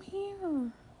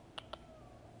here.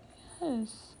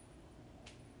 Yes.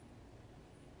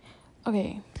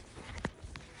 Okay.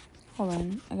 Hold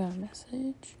on, I got a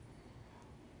message.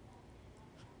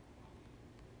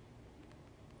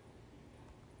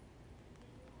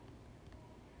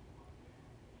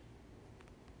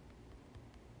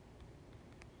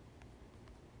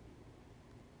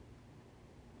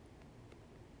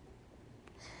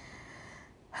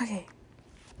 Okay.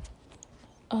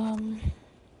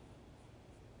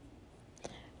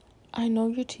 I know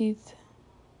your teeth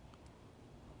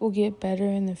will get better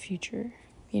in the future,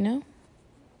 you know?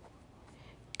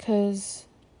 Because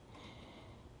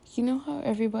you know how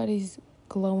everybody's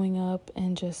glowing up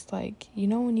and just like, you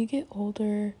know, when you get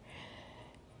older...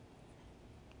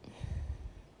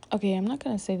 Okay, I'm not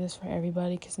going to say this for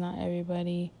everybody because not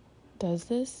everybody does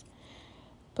this.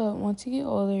 But once you get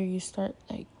older, you start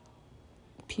like...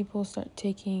 people start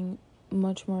taking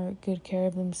much more good care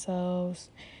of themselves.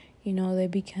 You know, they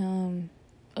become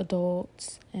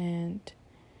adults and,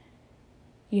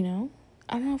 you know,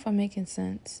 I don't know if I'm making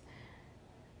sense,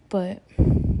 but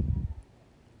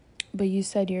you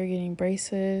said you're getting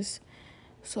braces.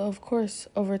 So, of course,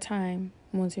 over time,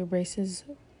 once your braces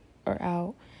are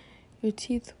out, your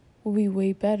teeth will be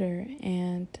way better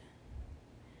and,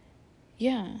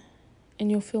 yeah, and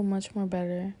you'll feel much more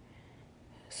better.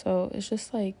 So, it's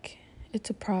just like, it's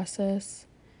a process.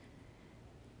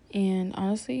 And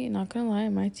honestly, not gonna lie,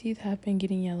 my teeth have been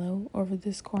getting yellow over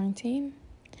this quarantine.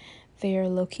 They are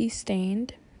low-key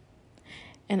stained.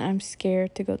 And I'm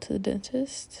scared to go to the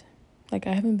dentist. Like,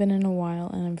 I haven't been in a while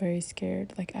and I'm very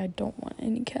scared. Like, I don't want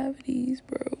any cavities,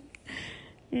 bro.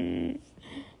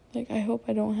 Like, I hope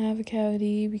I don't have a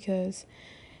cavity because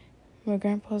my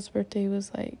grandpa's birthday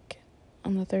was like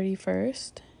on the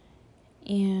 31st.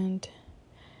 And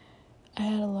I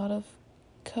had a lot of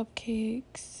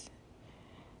cupcakes.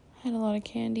 I had a lot of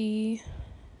candy.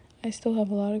 I still have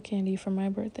a lot of candy for my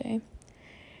birthday.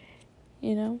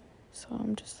 You know? So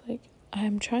I'm just like,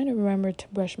 I'm trying to remember to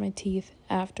brush my teeth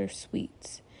after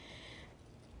sweets.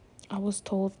 I was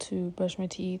told to brush my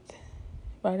teeth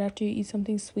right after you eat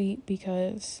something sweet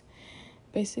because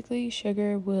basically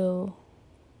sugar will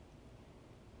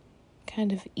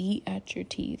kind of eat at your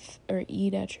teeth or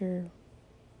eat at your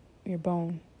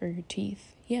bone or your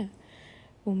teeth. Yeah,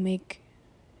 will make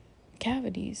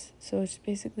cavities. So it's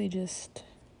basically just,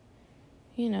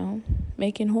 you know,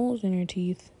 making holes in your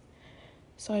teeth.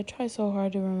 So I try so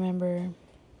hard to remember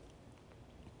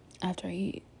after I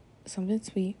eat something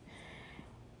sweet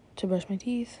to brush my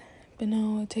teeth. But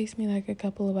no, it takes me like a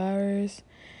couple of hours.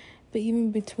 But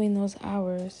even between those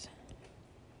hours,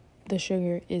 the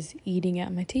sugar is eating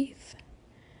at my teeth.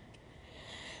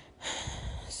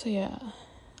 So yeah,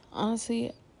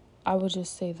 honestly, I would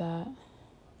just say that.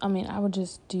 I mean, I would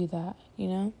just do that, you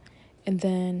know? And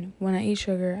then when I eat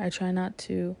sugar, I try not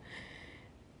to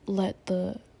let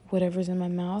the whatever's in my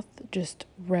mouth just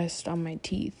rest on my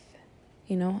teeth.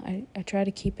 You know, I try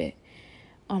to keep it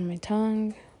on my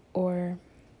tongue, or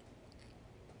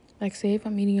like say if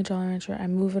I'm eating a Jolly Rancher, I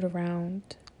move it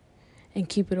around and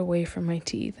keep it away from my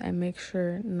teeth. I make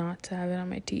sure not to have it on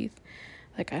my teeth.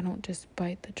 Like, I don't just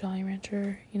bite the Jolly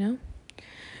Rancher, you know?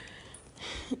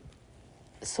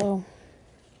 So,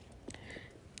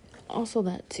 also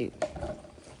that too.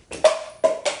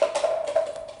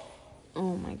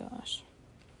 Oh my gosh.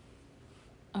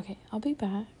 Okay, I'll be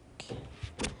back.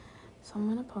 So I'm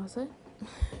gonna pause it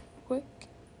quick.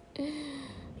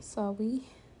 Sorry.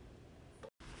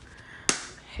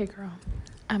 Hey girl,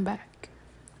 I'm back.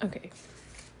 Okay.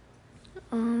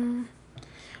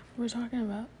 We're talking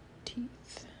about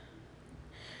teeth.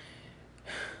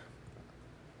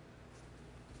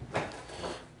 I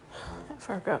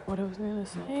forgot what I was gonna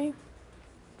say.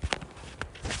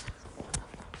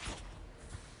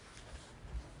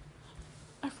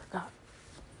 I forgot.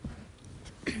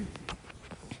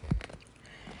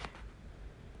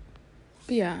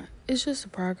 But yeah, it's just a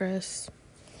progress.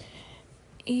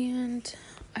 And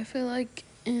I feel like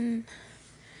in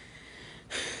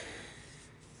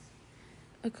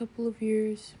a couple of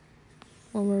years,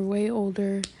 when we're way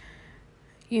older,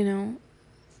 you know,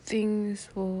 things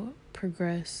will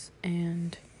progress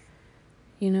and,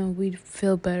 you know, we'd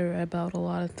feel better about a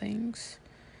lot of things,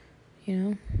 you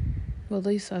know? Well, at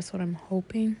least that's what I'm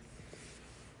hoping.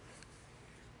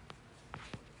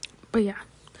 But yeah.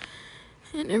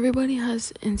 And everybody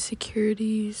has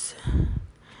insecurities.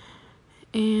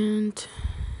 And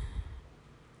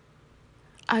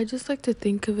I just like to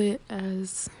think of it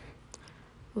as,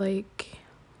 like,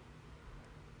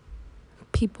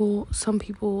 some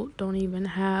people don't even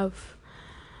have,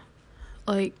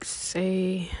 like,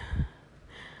 say,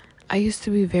 I used to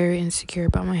be very insecure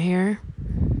about my hair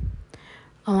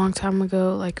a long time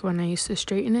ago, like when I used to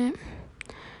straighten it,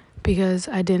 because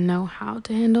I didn't know how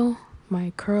to handle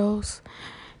my curls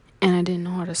and I didn't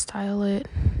know how to style it.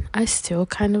 I still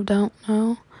kind of don't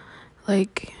know.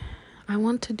 Like, I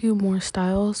want to do more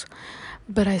styles,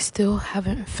 but I still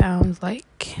haven't found,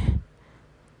 like,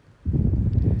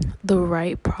 the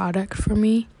right product for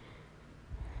me.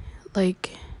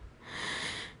 Like,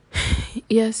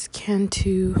 yes,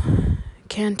 Cantu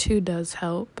does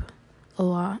help a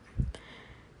lot,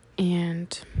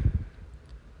 and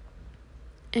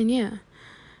yeah,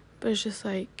 but it's just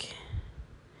like,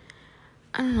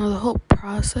 I don't know, the whole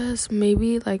process,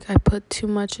 maybe like I put too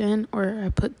much in or I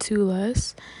put too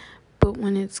less, but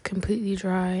when it's completely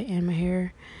dry and my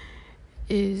hair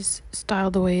is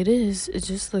styled the way it is, it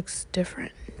just looks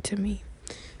different to me.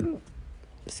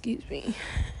 Excuse me.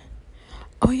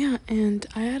 Oh yeah, and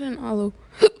I had an olive.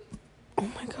 Oh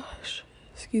my gosh.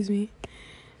 Excuse me.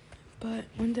 But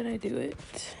when did I do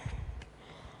it?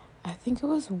 I think it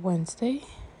was Wednesday.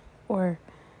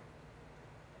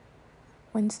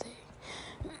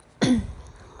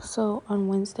 So on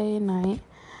Wednesday night,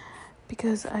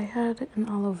 because I had an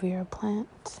aloe vera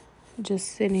plant just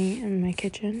sitting in my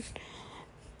kitchen,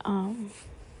 from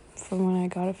when I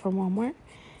got it from Walmart,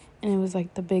 and it was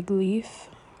like the big leaf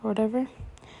or whatever.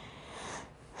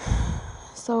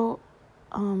 So,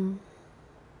 I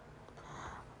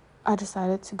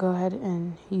decided to go ahead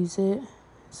and use it.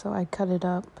 So I cut it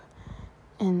up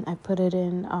and I put it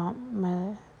in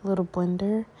my little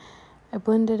blender. I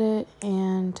blended it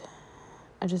and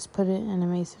I just put it in a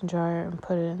mason jar and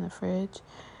put it in the fridge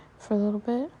for a little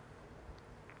bit.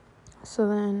 So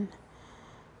then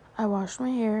I washed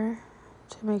my hair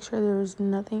to make sure there was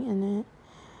nothing in it,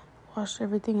 washed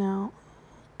everything out,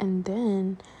 and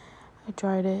then I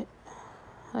dried it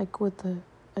like with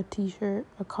a t-shirt,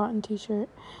 a cotton t-shirt,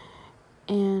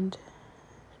 and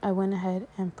I went ahead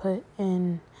and put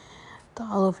in the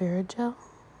aloe vera gel.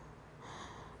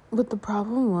 But the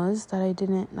problem was that I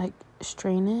didn't like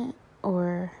strain it,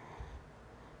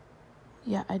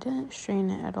 I didn't strain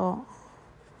it at all.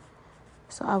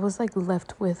 So I was like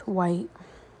left with white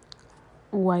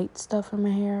stuff in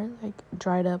my hair, like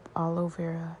dried up aloe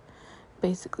vera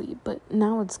basically, but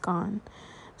now it's gone.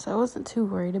 So I wasn't too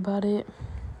worried about it,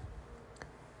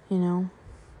 you know.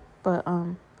 But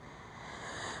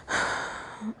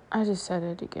I just said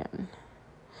it again.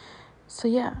 So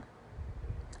yeah,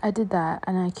 I did that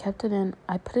and I kept it in.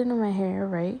 I put it in my hair,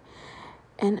 right?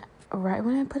 And right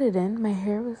when I put it in, my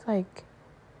hair was like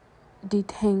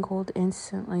detangled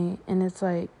instantly, and it's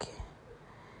like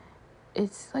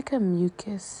a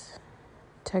mucus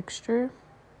texture,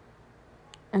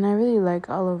 and I really like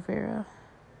aloe vera.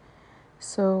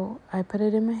 So I put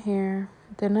it in my hair,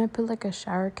 then I put like a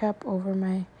shower cap over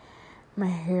my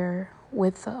hair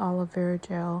with the aloe vera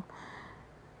gel,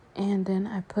 and then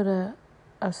I put a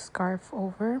scarf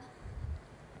over,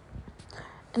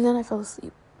 and then I fell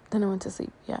asleep. Then I went to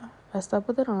sleep. Yeah, I slept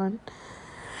with it on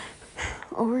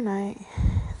overnight.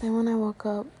 Then when I woke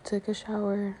up, took a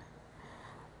shower,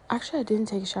 Actually, I didn't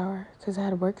take a shower because I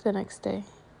had work the next day.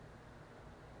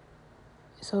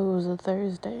 So it was a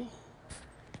Thursday.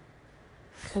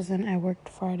 Because then I worked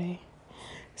Friday.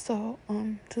 So,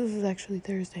 this is actually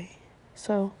Thursday.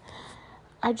 So,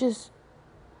 I just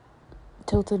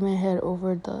tilted my head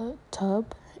over the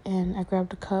tub and I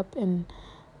grabbed a cup and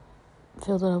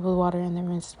filled it up with water and then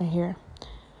rinsed my hair.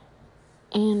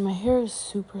 And my hair is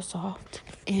super soft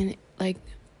and like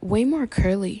way more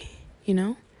curly, you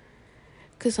know?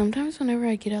 Because sometimes whenever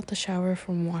I get out the shower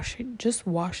from washing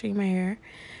my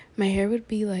hair would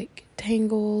be like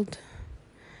tangled.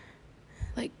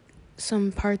 Like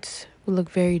some parts would look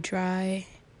very dry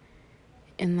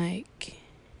and like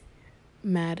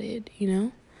matted, you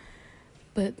know?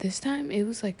 But this time it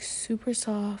was like super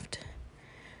soft,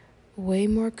 way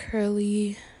more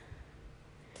curly,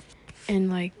 and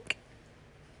like,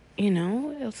 you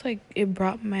know, it's like it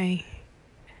brought my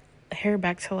hair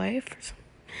back to life or something.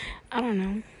 I don't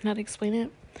know how to explain it.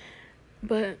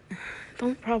 But the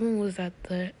only problem was that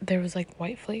there was like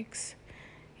white flakes,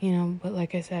 you know, but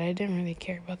like I said, I didn't really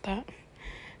care about that.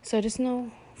 So I just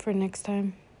know for next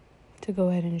time to go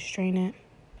ahead and strain it,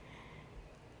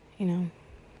 you know.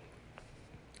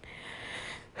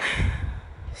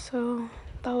 So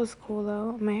that was cool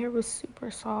though. My hair was super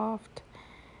soft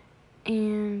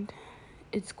and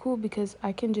it's cool because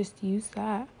I can just use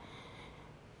that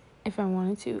if I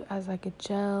wanted to as like a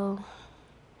gel.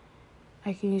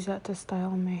 I can use that to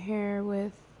style my hair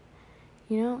with,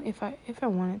 you know, if I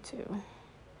wanted to.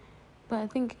 But I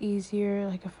think easier,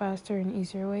 like a faster and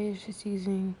easier way is just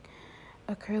using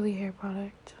a curly hair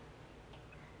product.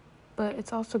 But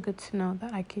it's also good to know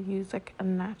that I could use like a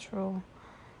natural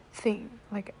thing.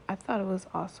 Like I thought it was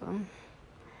awesome.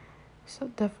 So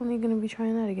definitely gonna be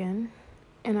trying that again.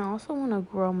 And I also want to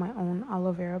grow my own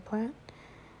aloe vera plant.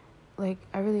 Like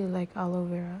I really like aloe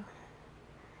vera.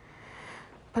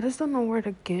 But I just don't know where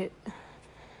to get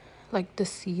like the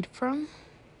seed from.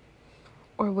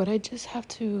 Or would I just have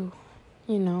to,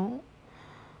 you know,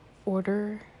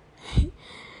 order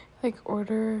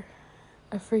order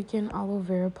a freaking aloe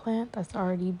vera plant that's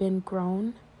already been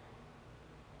grown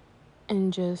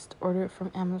and just order it from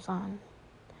Amazon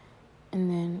and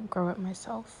then grow it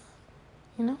myself,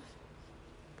 you know?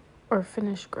 Or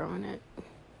finish growing it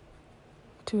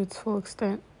to its full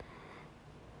extent.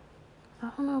 I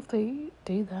don't know if they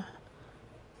do that.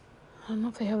 I don't know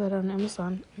if they have that on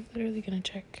Amazon. I'm literally gonna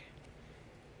check.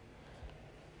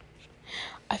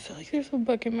 I feel like there's a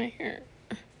bug in my hair.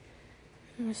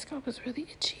 My scalp is really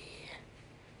itchy.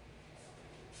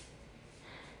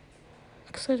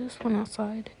 Because I just went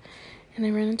outside and I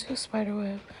ran into a spider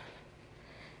web.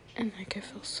 And like I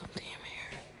feel something in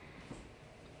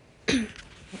my hair.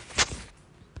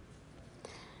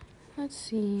 Let's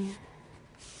see.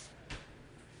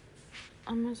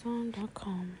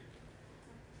 Amazon.com.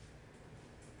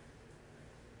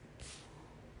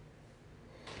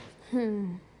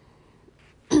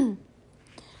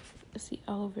 Let's see,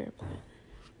 aloe vera plant.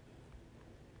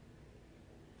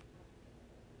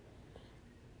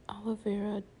 Aloe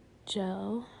vera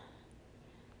gel.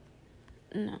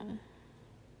 No.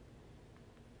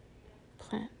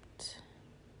 Plant.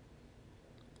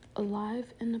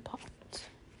 Alive in the pot.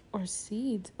 Or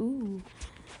seeds. Ooh.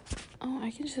 Oh,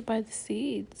 I can just buy the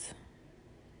seeds.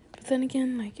 But then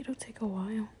again, like, it'll take a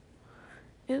while.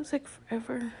 It'll take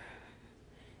forever.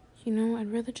 You know,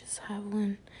 I'd rather just have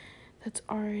one that's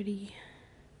already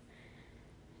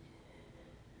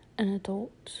an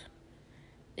adult.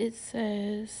 It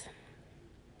says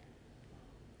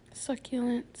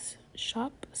succulents,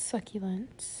 shop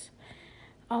succulents,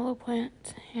 aloe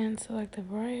plant, hand selected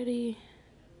variety.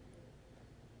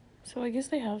 So I guess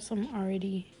they have some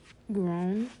already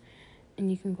grown and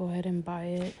you can go ahead and buy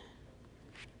it.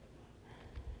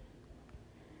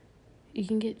 You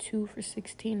can get 2 for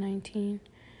 $16.19.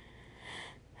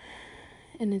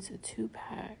 And it's a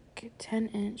 2-pack,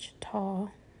 10-inch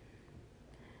tall.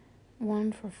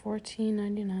 1 for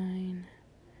 $14.99.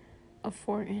 A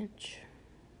 4-inch.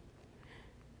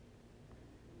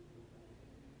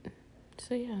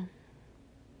 So yeah.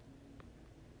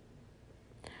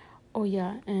 Oh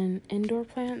yeah, and indoor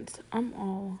plants. I'm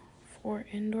all for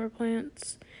indoor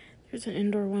plants. There's an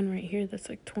indoor one right here that's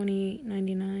like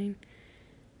 $28.99.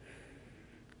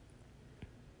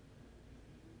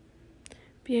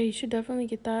 But yeah, you should definitely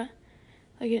get that,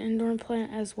 like an indoor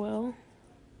plant as well.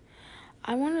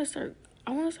 I want to start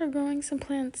growing some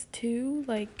plants too,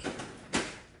 like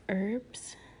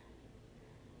herbs.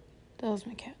 That was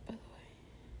my cat, by the way.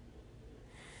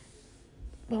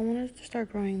 But I want to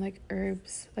start growing like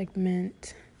herbs, like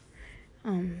mint,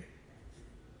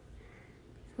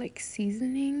 like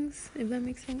seasonings, if that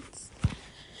makes sense.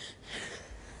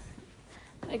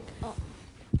 Like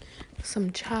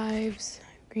some chives,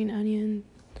 green onion.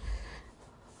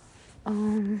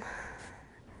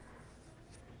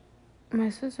 My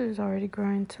sister's already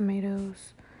growing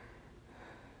tomatoes.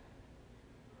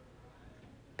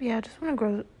 But yeah, I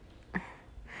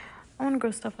wanna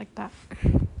grow stuff like that.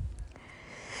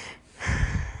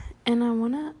 And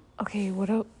what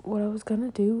I was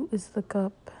gonna do is look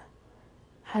up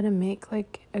how to make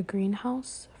like a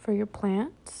greenhouse for your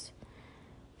plants,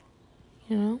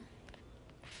 you know?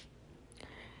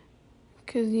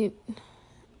 Cause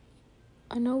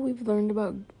I know we've learned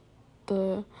about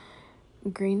the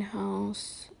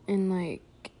greenhouse in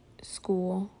like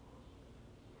school,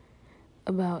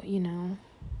 about,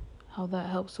 how that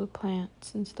helps with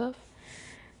plants and stuff.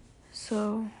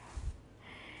 So,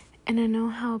 and I know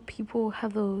how people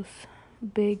have those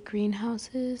big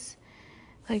greenhouses,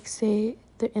 like say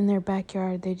in their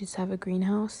backyard they just have a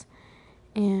greenhouse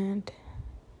and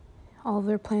all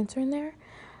their plants are in there.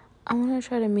 I want to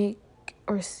try to make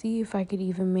or see if I could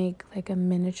even make like a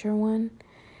miniature one,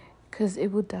 because it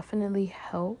would definitely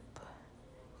help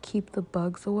keep the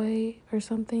bugs away or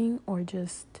something, or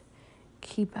just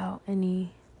keep out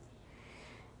any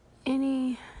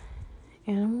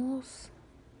animals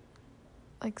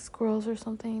like squirrels or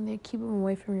something. They keep them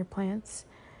away from your plants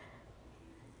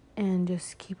and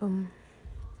just keep them,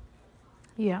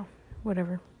 yeah,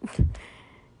 whatever.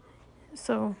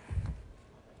 So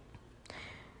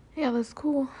yeah, that's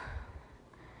cool.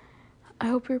 I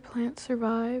hope your plants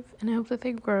survive and I hope that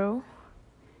they grow,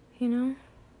 you know?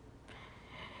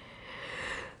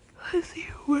 Let's see,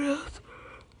 what else?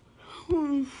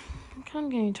 I'm kind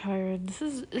of getting tired.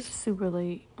 It's super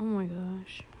late. Oh my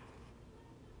gosh.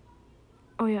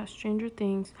 Oh yeah, Stranger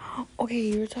Things. Okay,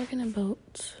 you were talking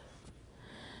about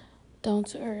Down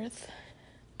to Earth.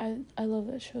 I love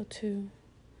that show too.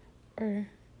 Or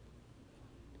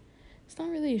it's not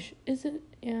really is it?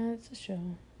 Yeah, it's a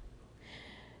show.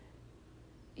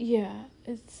 Yeah,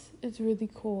 it's really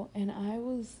cool, and I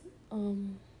was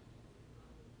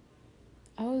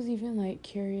even like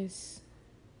curious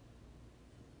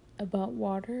about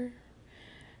water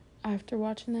after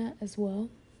watching that as well.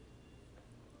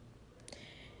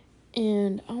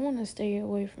 And I want to stay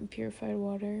away from purified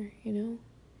water, you know?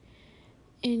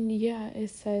 And yeah,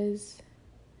 it says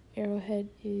Arrowhead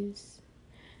is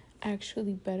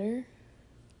actually better,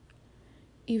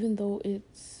 even though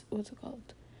it's, what's it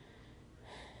called?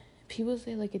 People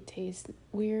say like it tastes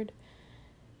weird.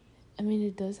 I mean,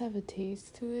 it does have a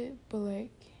taste to it, but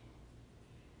like,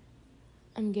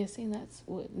 I'm guessing that's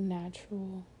what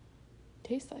natural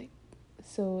tastes like.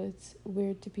 So it's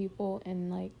weird to people and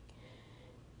like,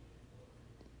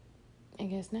 I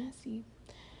guess nasty.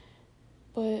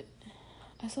 But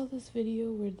I saw this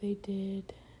video where they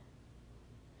did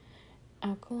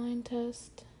alkaline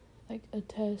test, like a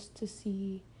test to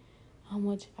see how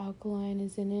much alkaline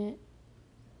is in it.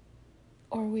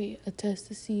 Or wait, a test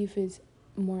to see if it's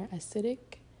more acidic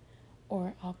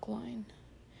or alkaline.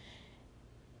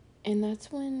 And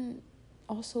that's when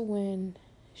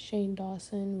Shane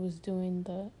Dawson was doing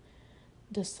the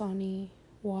Dasani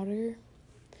water.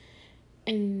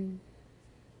 And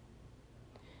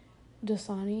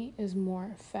Dasani is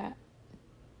more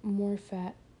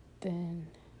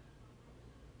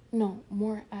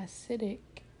acidic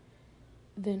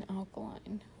than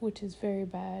alkaline, which is very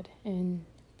bad, and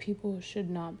people should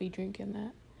not be drinking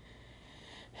that,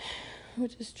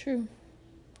 which is true.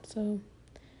 So,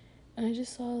 and I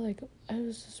just saw, like, I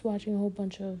was just watching a whole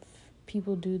bunch of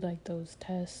people do like those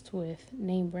tests with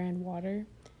name brand water,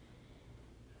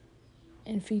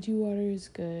 and Fiji water is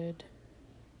good.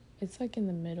 It's like in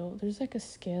the middle. There's like a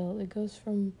scale. It goes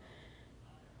from,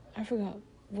 I forgot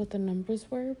what the numbers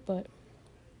were, but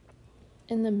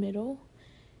in the middle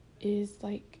is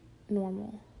like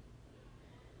normal.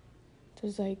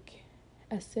 There's like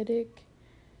acidic,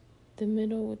 the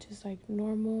middle, which is like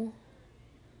normal,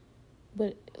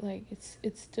 but like it's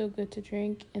still good to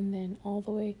drink, and then all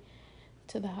the way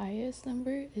to the highest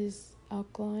number is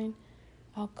alkaline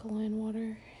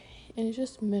water, and it's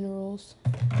just minerals.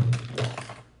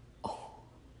 Oh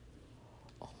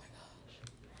my gosh,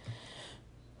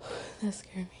 that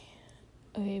scared me.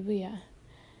 Okay, but yeah,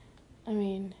 I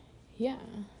mean, yeah.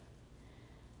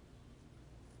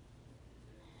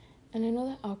 And I know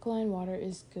that alkaline water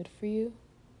is good for you,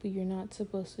 but you're not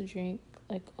supposed to drink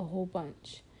like a whole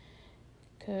bunch,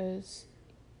 because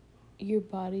your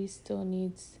body still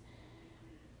needs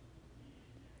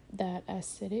that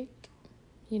acidic,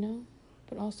 you know,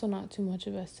 but also not too much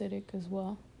of acidic as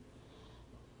well,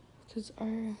 because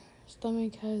our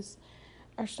stomach has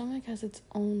its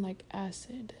own like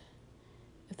acid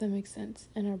if that makes sense.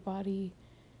 And our body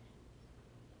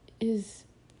is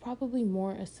probably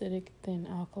more acidic than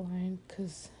alkaline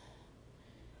because,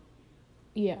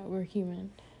 yeah, we're human.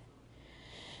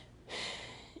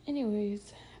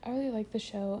 Anyways, I really like the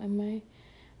show, and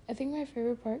I think my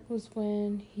favorite part was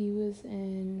when he was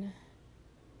in,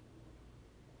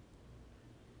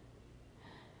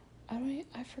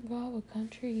 I forgot what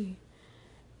country,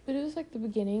 but it was like the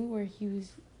beginning where he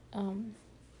was,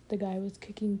 the guy was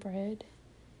cooking bread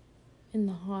in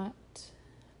the hot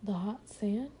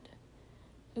sand.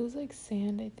 It was like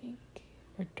sand, I think,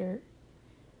 or dirt,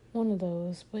 one of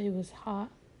those, but it was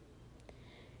hot,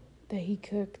 that he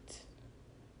cooked.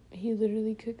 He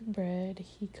literally cooked bread.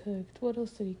 He cooked, what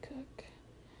else did he cook?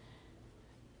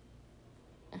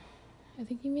 I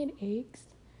think he made eggs.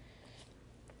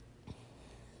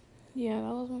 Yeah,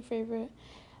 that was my favorite,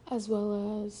 as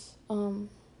well as the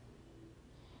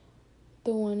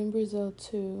one in Brazil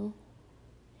too,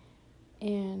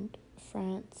 and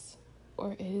France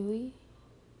or Italy.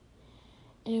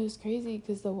 And it was crazy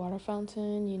because the water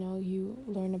fountain, you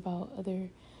learn about other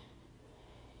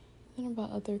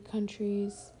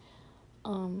countries,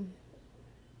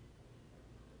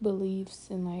 beliefs,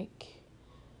 and like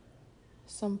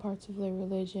some parts of their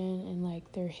religion, and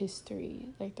like their history,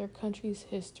 like their country's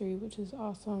history, which is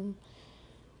awesome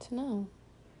to know.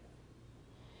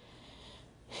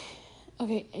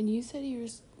 Okay, and you said you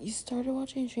started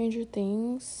watching Stranger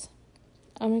Things.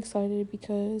 I'm excited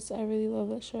because I really love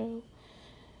that show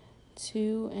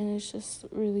too, and it's just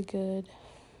really good.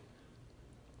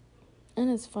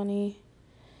 And it's funny.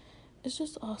 It's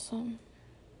just awesome.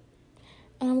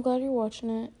 And I'm glad you're watching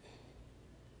it.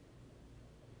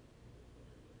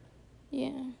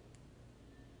 Yeah.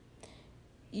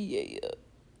 Yeah.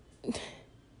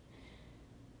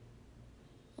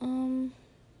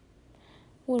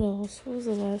 What else? What was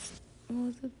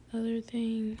the other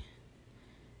thing?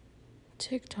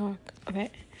 TikTok. Okay.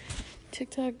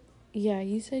 TikTok. Yeah,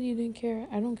 you said you didn't care.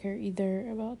 I don't care either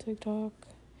about TikTok.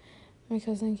 My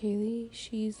cousin Kaylee,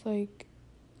 she's like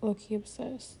low-key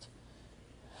obsessed.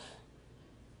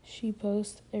 She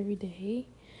posts every day.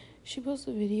 She posts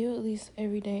a video at least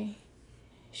every day.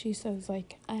 She says,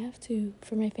 like, I have to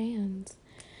for my fans.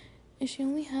 And she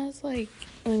only has, like,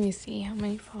 let me see how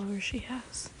many followers she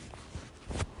has.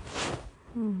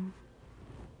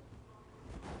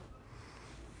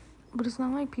 But it's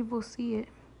not like people see it.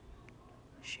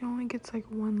 She only gets, like,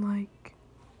 one like.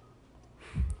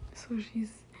 So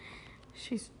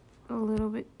she's a little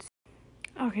bit.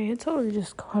 Okay, it totally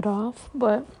just cut off,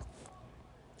 but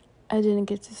I didn't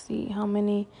get to see how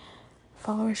many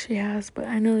followers she has, but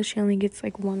I know that she only gets,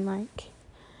 like, one like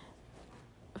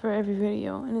for every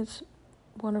video, and it's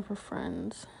one of her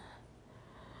friends.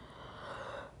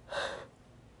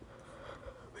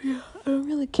 Yeah, I don't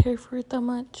really care for it that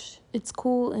much. It's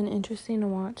cool and interesting to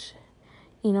watch,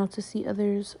 to see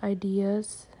others'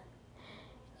 ideas.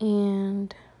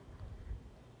 And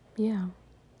yeah,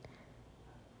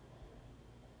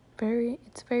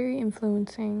 it's very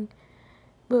influencing,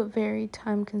 but very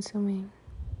time consuming.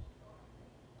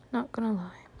 Not gonna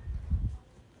lie.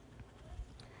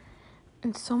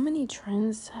 And so many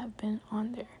trends have been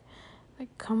on there,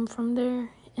 like come from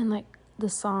there, and like the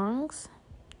songs,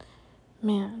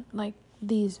 man, like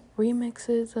these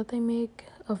remixes that they make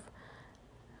of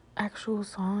actual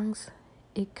songs,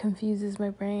 it confuses my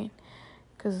brain.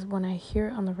 Because when I hear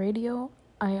it on the radio,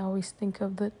 I always think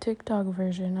of the TikTok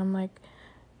version. I'm like,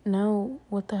 no,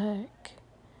 what the heck?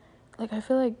 Like, I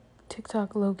feel like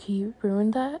TikTok low-key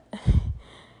ruined that.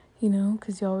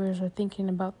 Because you always are thinking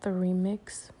about the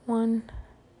remix one.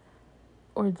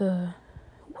 Or the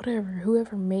whatever,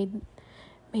 whoever made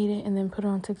it and then put it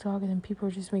on TikTok, and then people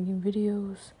are just making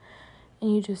videos.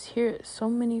 And you just hear it so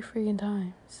many freaking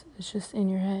times. It's just in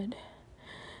your head.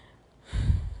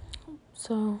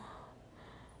 So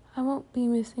I won't be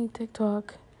missing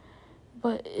TikTok,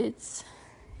 but it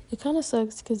kind of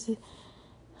sucks because it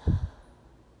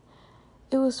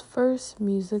was first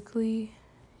Musically,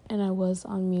 and I was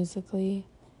on Musically.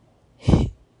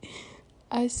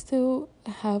 I still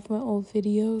have my old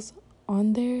videos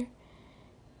on there,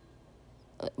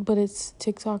 but it's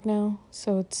TikTok now,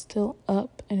 so it's still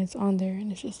up and it's on there,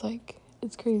 and it's just like,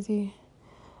 it's crazy.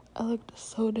 I looked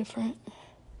so different.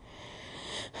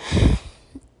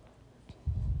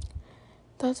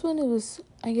 That's when it was,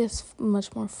 I guess,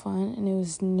 much more fun, and it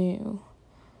was new.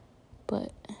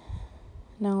 But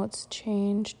now it's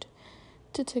changed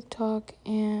to TikTok,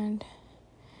 and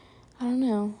I don't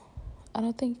know. I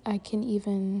don't think I can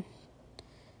even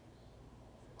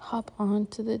hop on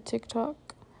to the TikTok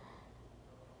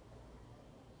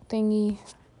thingy.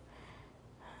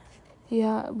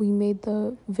 Yeah, we made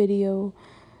the video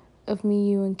of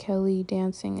me, you, and Kelly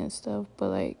dancing and stuff, but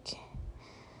like,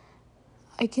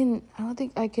 I don't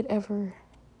think I could ever,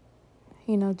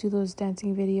 do those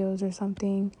dancing videos or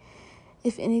something.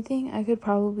 If anything, I could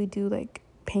probably do like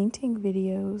painting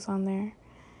videos on there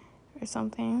or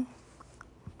something,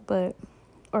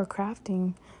 or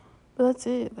crafting, but that's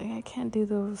it. Like, I can't do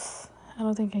those. I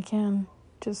don't think I can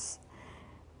just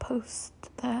post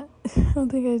that. I don't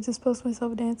think I just post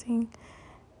myself dancing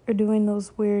or doing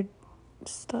those weird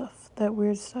stuff.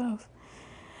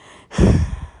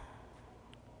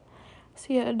 So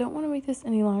yeah, I don't want to make this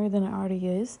any longer than it already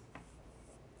is.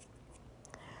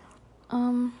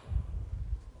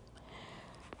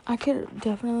 I could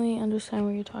definitely understand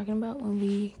what you're talking about when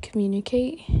we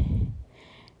communicate.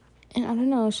 And I don't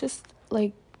know, it's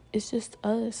just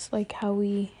us, like how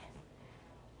we,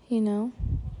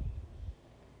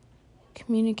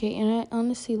 communicate. And I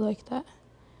honestly like that.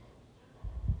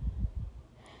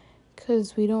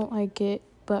 Because we don't like get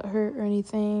butthurt or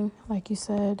anything, like you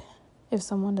said,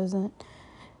 if one of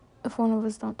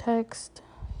us don't text,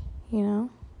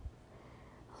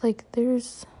 Like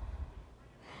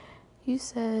you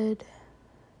said,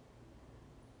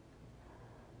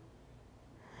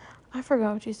 I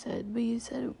forgot what you said, but you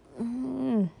said,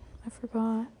 I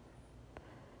forgot.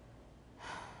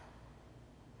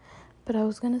 But I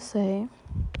was going to say,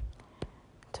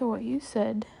 to what you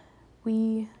said,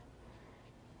 you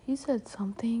said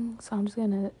something, so I'm just going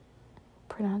to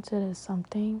pronounce it as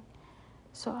something.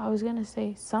 So I was going to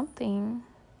say something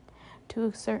to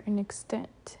a certain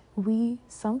extent.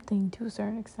 Something to a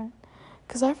certain extent.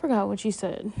 Because I forgot what you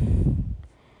said.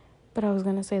 But I was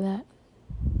going to say that.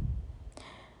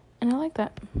 And I like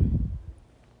that.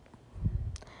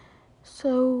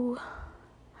 So,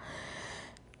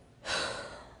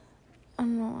 I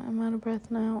don't know, I'm out of breath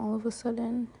now all of a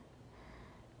sudden.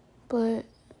 But,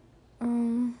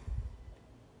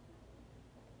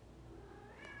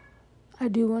 I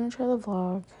do want to try the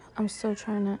vlog. I'm still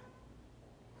trying to.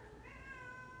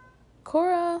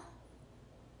 Cora!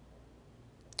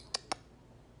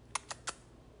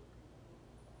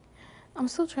 I'm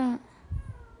still trying.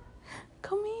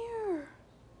 Come here.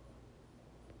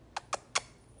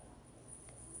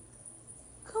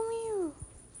 Come here.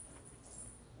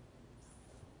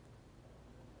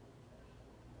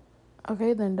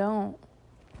 Okay, then don't.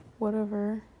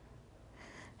 Whatever.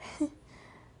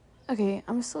 Okay,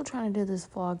 I'm still trying to do this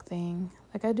vlog thing.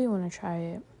 Like, I do want to try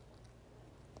it.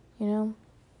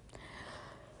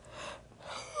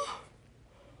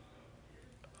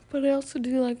 But I also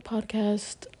do like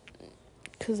podcast.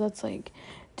 Because that's like,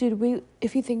 dude,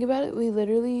 if you think about it, we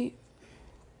literally,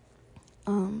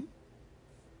 not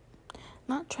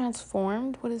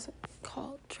transformed. What is it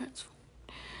called?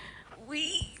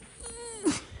 We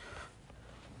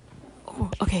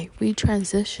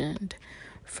transitioned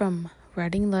from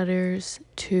writing letters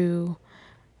to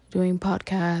doing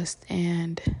podcasts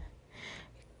and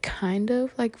kind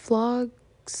of like vlogging,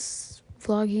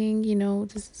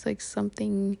 this is like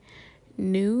something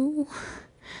new.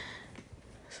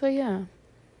 So yeah,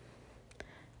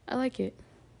 I like it.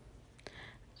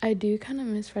 I do kind of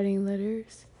miss writing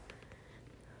letters.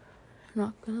 I'm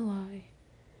not gonna lie.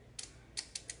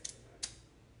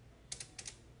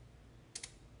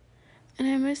 And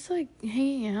I miss like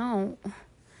hanging out.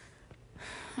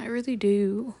 I really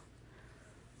do.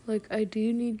 Like, I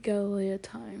do need Galilea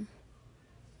time.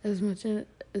 As much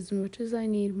as I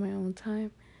need my own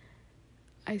time,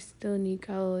 I still need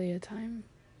Galilea time,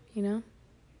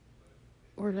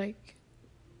 Or like,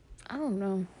 I don't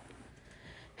know.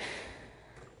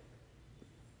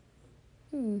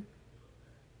 I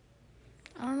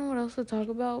don't know what else to talk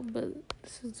about, but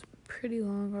this is pretty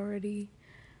long already.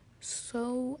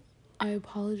 So, I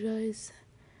apologize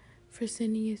for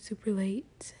sending it super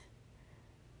late.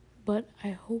 But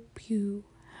I hope you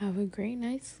have a great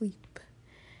night's sleep.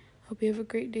 Hope you have a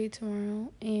great day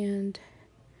tomorrow. And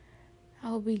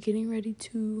I'll be getting ready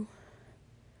to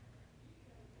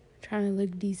trying to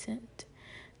look decent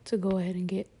to go ahead and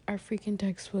get our freaking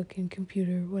textbook and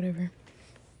computer, whatever.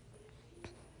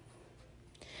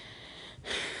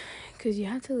 Because you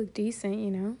have to look decent,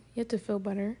 You have to feel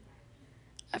better.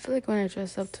 I feel like when I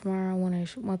dress up tomorrow,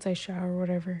 once I shower or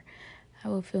whatever, I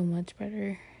will feel much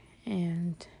better.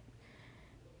 And,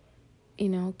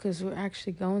 because we're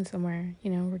actually going somewhere,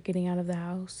 we're getting out of the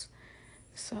house.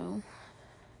 So,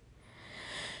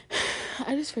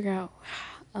 I just figure out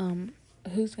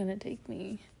who's going to take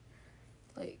me.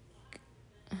 Like,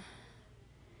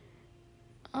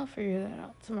 I'll figure that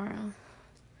out tomorrow.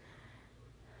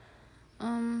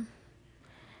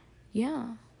 Yeah.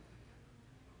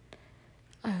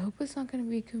 I hope it's not gonna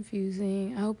be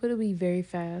confusing. I hope it'll be very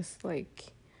fast.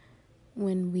 Like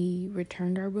when we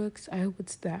returned our books, I hope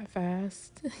it's that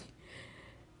fast.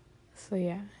 So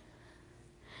yeah.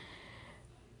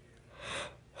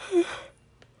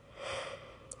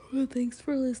 Well, thanks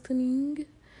for listening.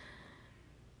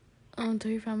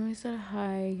 Tell your family I said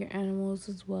hi, your animals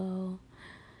as well.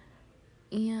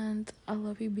 And I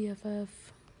love you, BFF.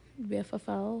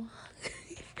 BFFL.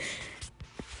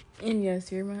 And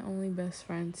yes, you're my only best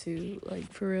friend too.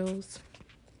 Like, for reals.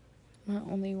 My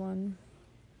only one.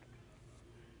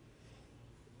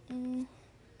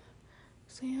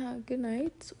 So yeah, good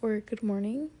night or good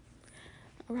morning.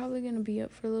 I'm probably gonna be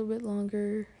up for a little bit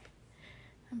longer.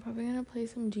 I'm probably gonna play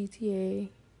some GTA.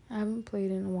 I haven't played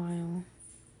in a while.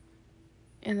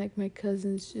 And like my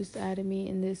cousins just added me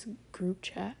in this group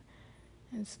chat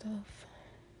and stuff.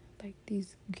 Like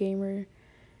these gamer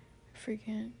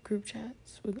freaking group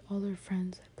chats with all their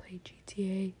friends that play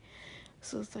GTA.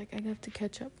 So it's like I have to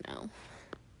catch up now.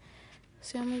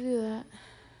 So I'm gonna do that.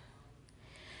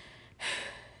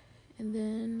 And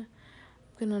then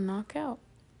I'm gonna knock out.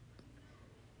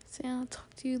 So I'll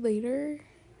talk to you later.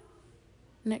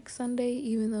 Next Sunday,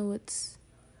 even though it's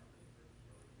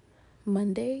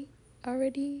Monday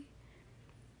already.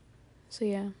 So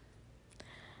yeah.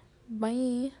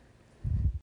 Bye.